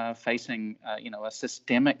 they are facing, a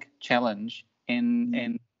systemic challenge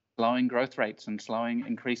in slowing growth rates and slowing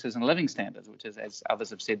increases in living standards, which is, as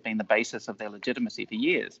others have said, been the basis of their legitimacy for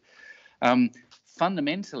years.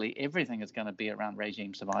 Fundamentally, everything is going to be around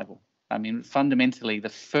regime survival. I mean, fundamentally, the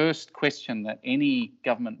first question that any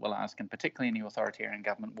government will ask, and particularly any authoritarian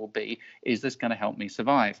government, will be, is this going to help me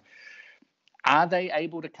survive? Are they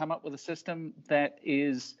able to come up with a system that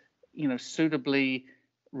is, suitably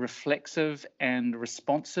reflexive and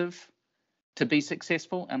responsive to be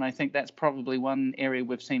successful? And I think that's probably one area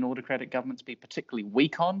we've seen autocratic governments be particularly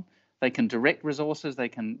weak on. They can direct resources, they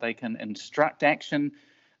can instruct action,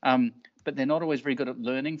 but they're not always very good at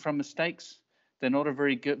learning from mistakes. They're not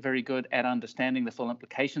very good at understanding the full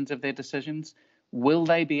implications of their decisions. Will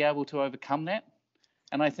they be able to overcome that?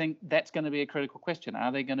 And I think that's going to be a critical question.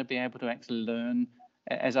 Are they going to be able to actually learn,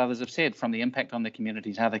 as others have said, from the impact on their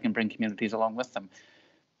communities, how they can bring communities along with them?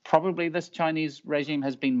 Probably this Chinese regime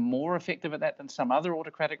has been more effective at that than some other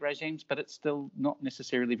autocratic regimes, but it's still not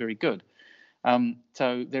necessarily very good.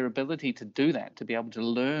 So their ability to do that, to be able to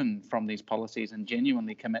learn from these policies and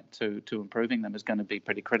genuinely commit to improving them, is going to be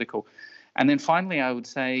pretty critical. And then finally, I would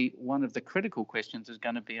say one of the critical questions is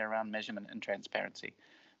going to be around measurement and transparency.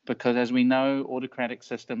 Because as we know, autocratic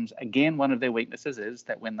systems, again, one of their weaknesses is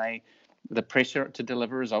that when the pressure to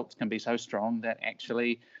deliver results can be so strong that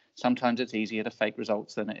actually sometimes it's easier to fake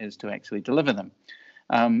results than it is to actually deliver them.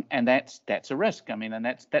 And that's a risk. I mean, and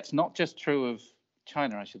that's not just true of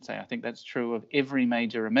China, I should say. I think that's true of every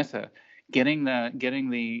major emitter. Getting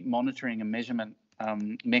the monitoring and measurement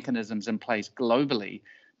mechanisms in place globally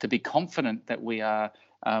to be confident that we are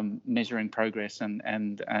measuring progress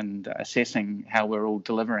and assessing how we're all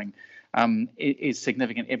delivering is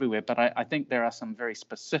significant everywhere. But I think there are some very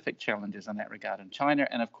specific challenges in that regard in China,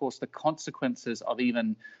 and of course the consequences of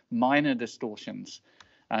even minor distortions,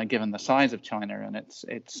 given the size of China and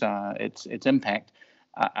its impact,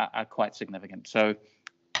 are quite significant. So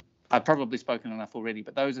I've probably spoken enough already,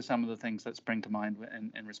 but those are some of the things that spring to mind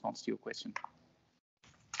in response to your question.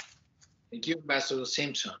 Thank you, Ambassador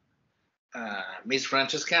Simpson. Ms.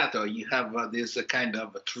 Francescato, you have this kind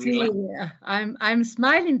of I'm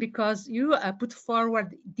smiling because you put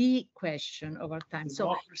forward the question over time.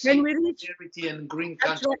 Democracy, so can we reach and green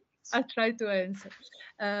countries? I'll try to answer.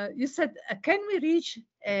 You said, can we reach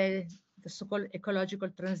the so-called ecological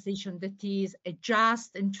transition that is a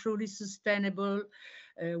just and truly sustainable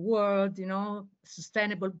world,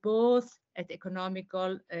 sustainable both at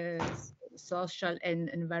economical, social and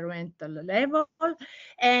environmental level,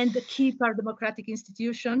 and keep our democratic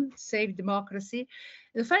institution, save democracy?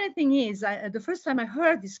 The funny thing is, the first time I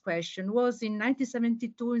heard this question was in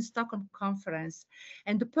 1972 in Stockholm Conference,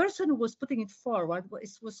 and the person who was putting it forward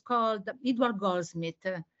was called Edward Goldsmith.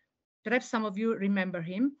 Perhaps some of you remember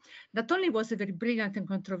him. Not only was a very brilliant and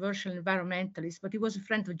controversial environmentalist, but he was a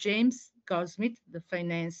friend of James Goldsmith, the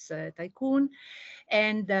finance tycoon.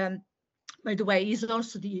 And by the way, he's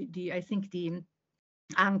also I think the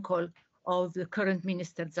uncle of the current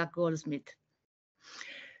minister, Zach Goldsmith.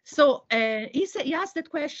 So he asked that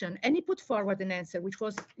question, and he put forward an answer, which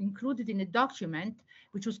was included in a document,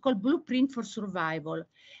 which was called Blueprint for Survival.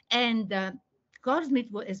 And Goldsmith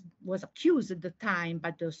was accused at the time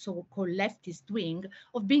by the so-called leftist wing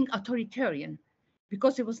of being authoritarian,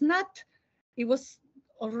 because he was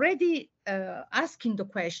already asking the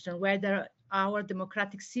question whether our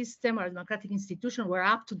democratic system, our democratic institution were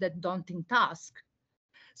up to that daunting task.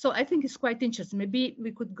 So I think it's quite interesting. Maybe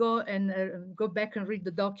we could go back and read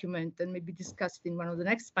the document and maybe discuss it in one of the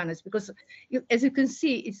next panels, because as you can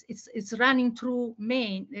see, it's running through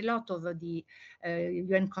a lot of the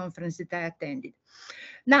UN conference that I attended.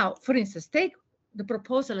 Now, for instance, take the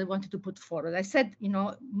proposal I wanted to put forward. I said,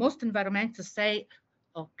 most environmentalists say,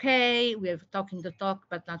 okay, we are talking the talk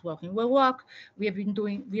but not walking the walk. We have been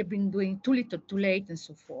doing too little, too late, and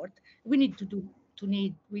so forth. We need to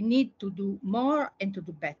do more and to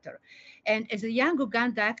do better. And as a young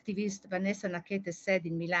Uganda activist, Vanessa Nakete, said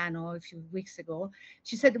in Milano a few weeks ago,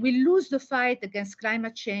 she said, we lose the fight against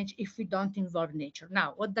climate change if we don't involve nature.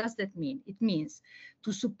 Now, what does that mean? It means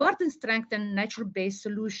to support and strengthen nature-based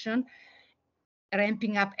solutions,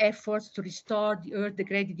 ramping up efforts to restore the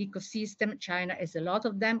earth-degraded ecosystem. China has a lot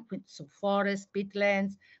of them, so forests,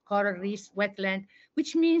 peatlands, coral reefs, wetland,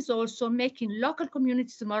 which means also making local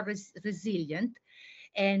communities more resilient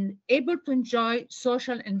and able to enjoy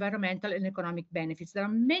social, environmental, and economic benefits. There are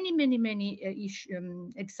many, many, many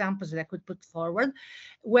examples that I could put forward,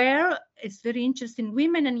 where it's very interesting.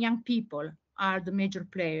 Women and young people are the major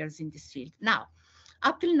players in this field. Now,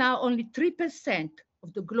 up till now, only 3%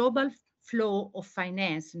 of the global flow of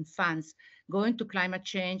finance and funds going to climate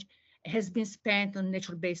change has been spent on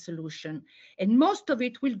nature-based solution, and most of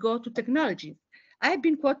it will go to technology. I've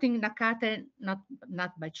been quoting Nakate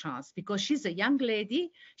not by chance, because she's a young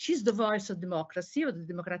lady, she's the voice of democracy, or the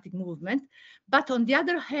democratic movement, but on the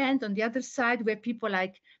other hand, on the other side, where people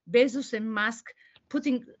like Bezos and Musk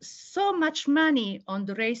putting so much money on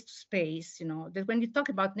the race to space, that when you talk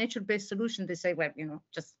about nature-based solution, they say, well,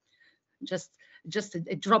 just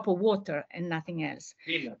a drop of water and nothing else.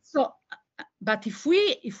 Yeah. So, but if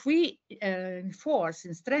we enforce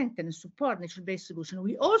and strengthen and support nature-based solution,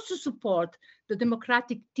 we also support the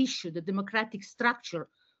democratic tissue, the democratic structure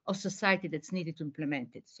of society that's needed to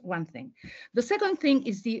implement it. One thing. The second thing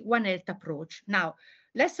is the One Health approach. Now,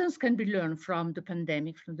 lessons can be learned from the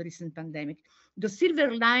pandemic, from the recent pandemic. The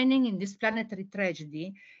silver lining in this planetary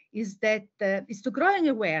tragedy is that is the growing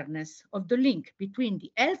awareness of the link between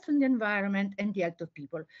the health and the environment and the health of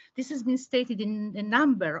people. This has been stated in a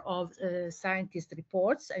number of scientist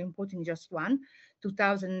reports. I'm putting just one.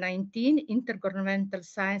 2019 Intergovernmental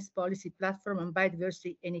Science Policy Platform on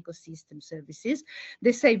Biodiversity and Ecosystem Services.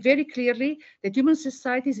 They say very clearly that human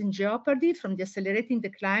society is in jeopardy from the accelerating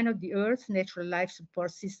decline of the Earth's natural life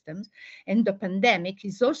support systems, and the pandemic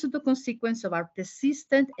is also the consequence of our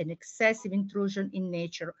persistent and excessive intrusion in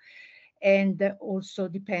nature, and also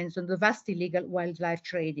depends on the vast illegal wildlife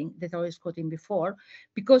trading that I was quoting before,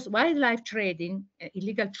 because wildlife trading,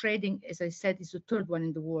 illegal trading, as I said, is the third one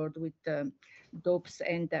in the world with dopes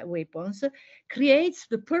and weapons, creates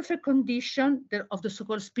the perfect condition of the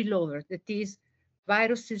so-called spillover, that is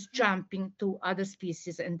viruses jumping to other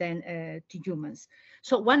species and then to humans.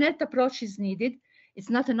 So One Health approach is needed. It's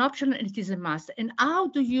not an option, and it is a must. And how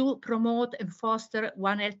do you promote and foster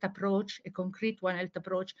One Health approach, a concrete One Health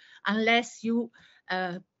approach, unless you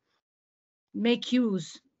make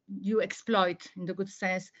use, you exploit, in the good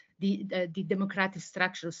sense, the democratic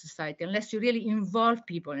structure of society, unless you really involve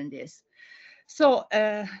people in this? So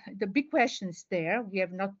the big question is there. We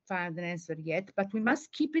have not found an answer yet, but we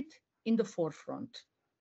must keep it in the forefront.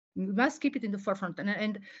 We must keep it in the forefront.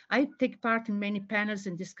 And I take part in many panels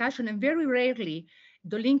and discussion, and very rarely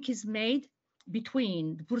the link is made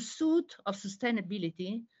between the pursuit of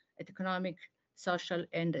sustainability at economic, social,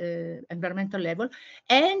 and environmental level,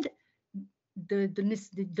 and the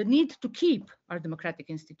need to keep our democratic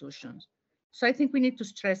institutions. So I think we need to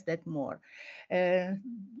stress that more.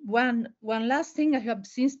 One last thing I have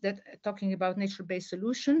since that, talking about nature-based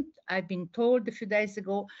solution, I've been told a few days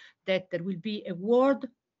ago that there will be a world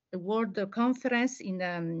conference in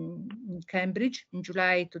Cambridge in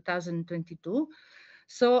July 2022.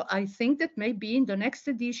 So I think that maybe in the next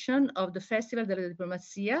edition of the Festival della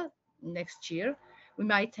Diplomazia next year, we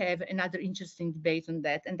might have another interesting debate on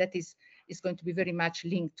that. And that is going to be very much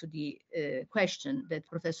linked to the question that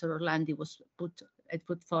Professor Orlandi had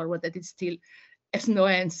put forward, that it still has no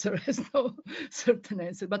answer, has no certain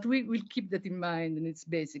answer. But we will keep that in mind, and it's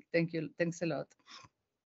basic. Thank you. Thanks a lot.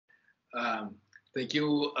 Thank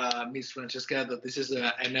you, Ms. Francescato. This is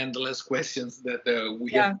an endless questions that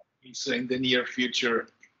we have in the near future.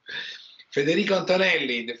 Federico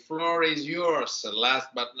Antonelli, the floor is yours, last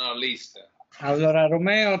but not least. Allora,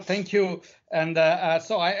 Romeo, thank you. And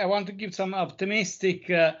so I want to give some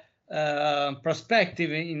optimistic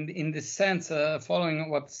perspective in this sense, following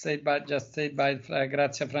what just said by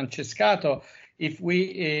Grazia Francescato. If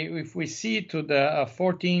we see to the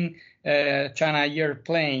 14 China year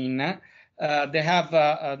plan, they have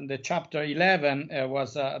the chapter 11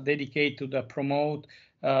 was dedicated to the promote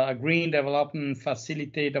green development,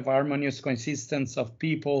 facilitate of harmonious coexistence of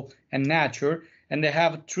people and nature. And they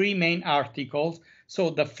have 3 main articles. So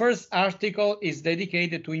the first article is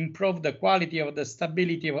dedicated to improve the quality of the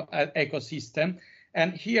stability of ecosystem.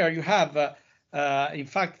 And here you have, in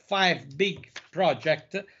fact, 5 big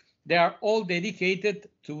projects. They are all dedicated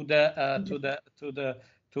to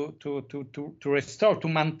to restore, to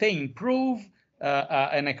maintain, improve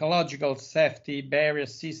an ecological safety barrier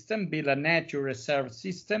system, build a nature reserve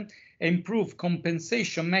system, improve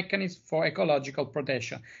compensation mechanism for ecological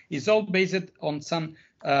protection. It's all based on some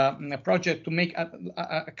project to make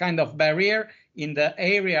a kind of barrier in the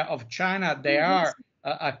area of China. They are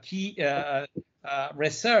a key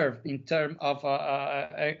reserve in terms of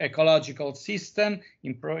ecological system,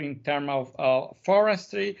 in terms of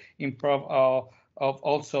forestry, improve of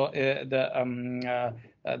also the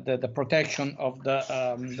protection of the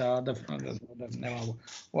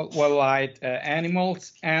wildlife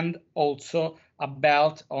animals, and also a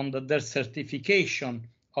belt on the desertification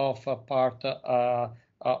of a part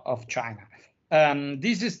of China.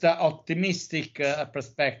 This is the optimistic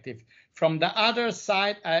perspective. From the other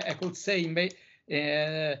side, I could say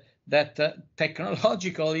that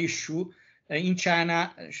technological issue in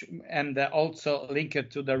China, and also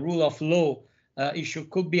linked to the rule of law issue,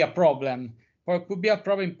 could be a problem. Or it could be a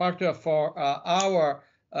problem particularly for our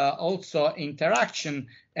also interaction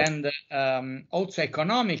and also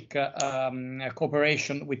economic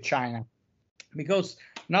cooperation with China. Because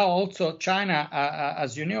now also China,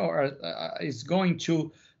 as you know, is going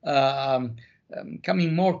to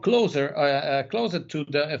coming more closer to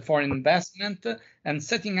the foreign investment and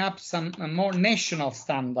setting up some more national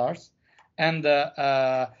standards, and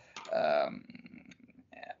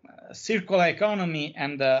circular economy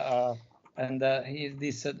and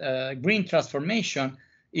this green transformation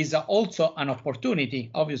is also an opportunity,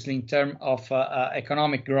 obviously, in terms of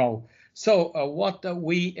economic growth. So what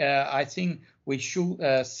I think we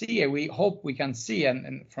should see, and we hope we can see,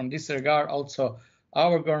 and from this regard also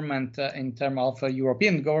our government in terms of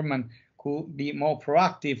European government could be more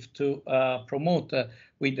proactive to promote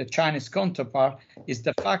with the Chinese counterpart, is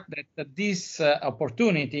the fact that this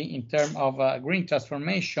opportunity in terms of green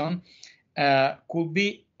transformation could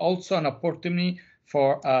be also an opportunity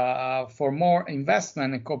for more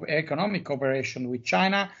investment and economic cooperation with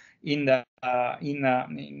China in a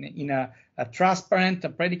transparent,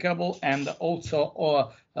 predictable, and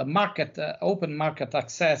also a market open market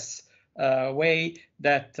access way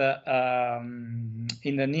that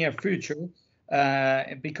in the near future,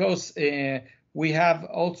 because we have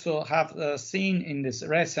also seen in this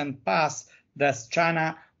recent past that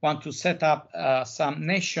China want to set up some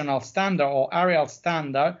national standard or areal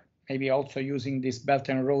standard, maybe also using this Belt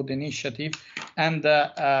and Road Initiative, and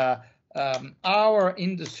our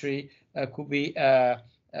industry could be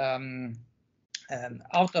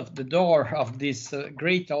out of the door of this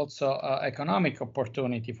great also economic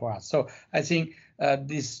opportunity for us. So I think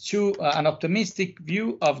this too an optimistic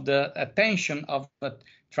view of the attention of the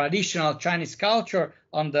traditional Chinese culture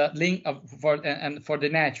on the link for the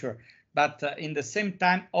nature, but in the same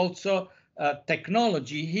time also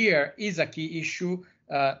technology here is a key issue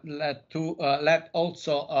to let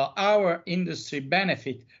also our industry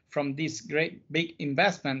benefit from this great big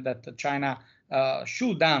investment that China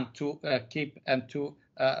should done to keep and to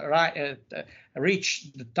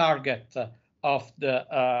reach the target of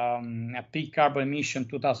the peak carbon emission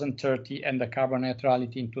 2030 and the carbon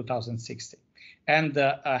neutrality in 2060. And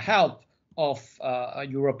the help of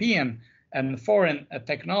European and foreign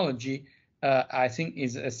technology, I think,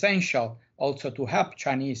 is essential also to help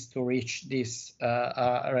Chinese to reach this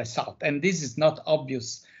result. And this is not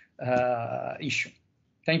obvious issue.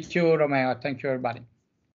 Thank you, Romeo. Thank you, everybody.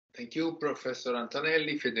 Thank you, Professor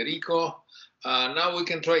Antonelli, Federico. Now we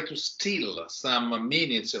can try to steal some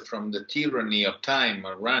minutes from the tyranny of time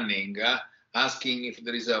running, asking if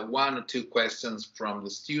there is 1 or 2 questions from the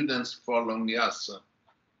students following us.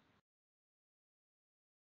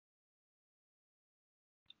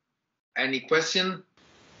 Any question?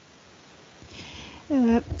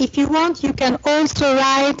 If you want, you can also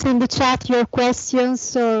write in the chat your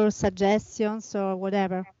questions or suggestions or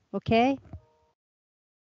whatever, okay?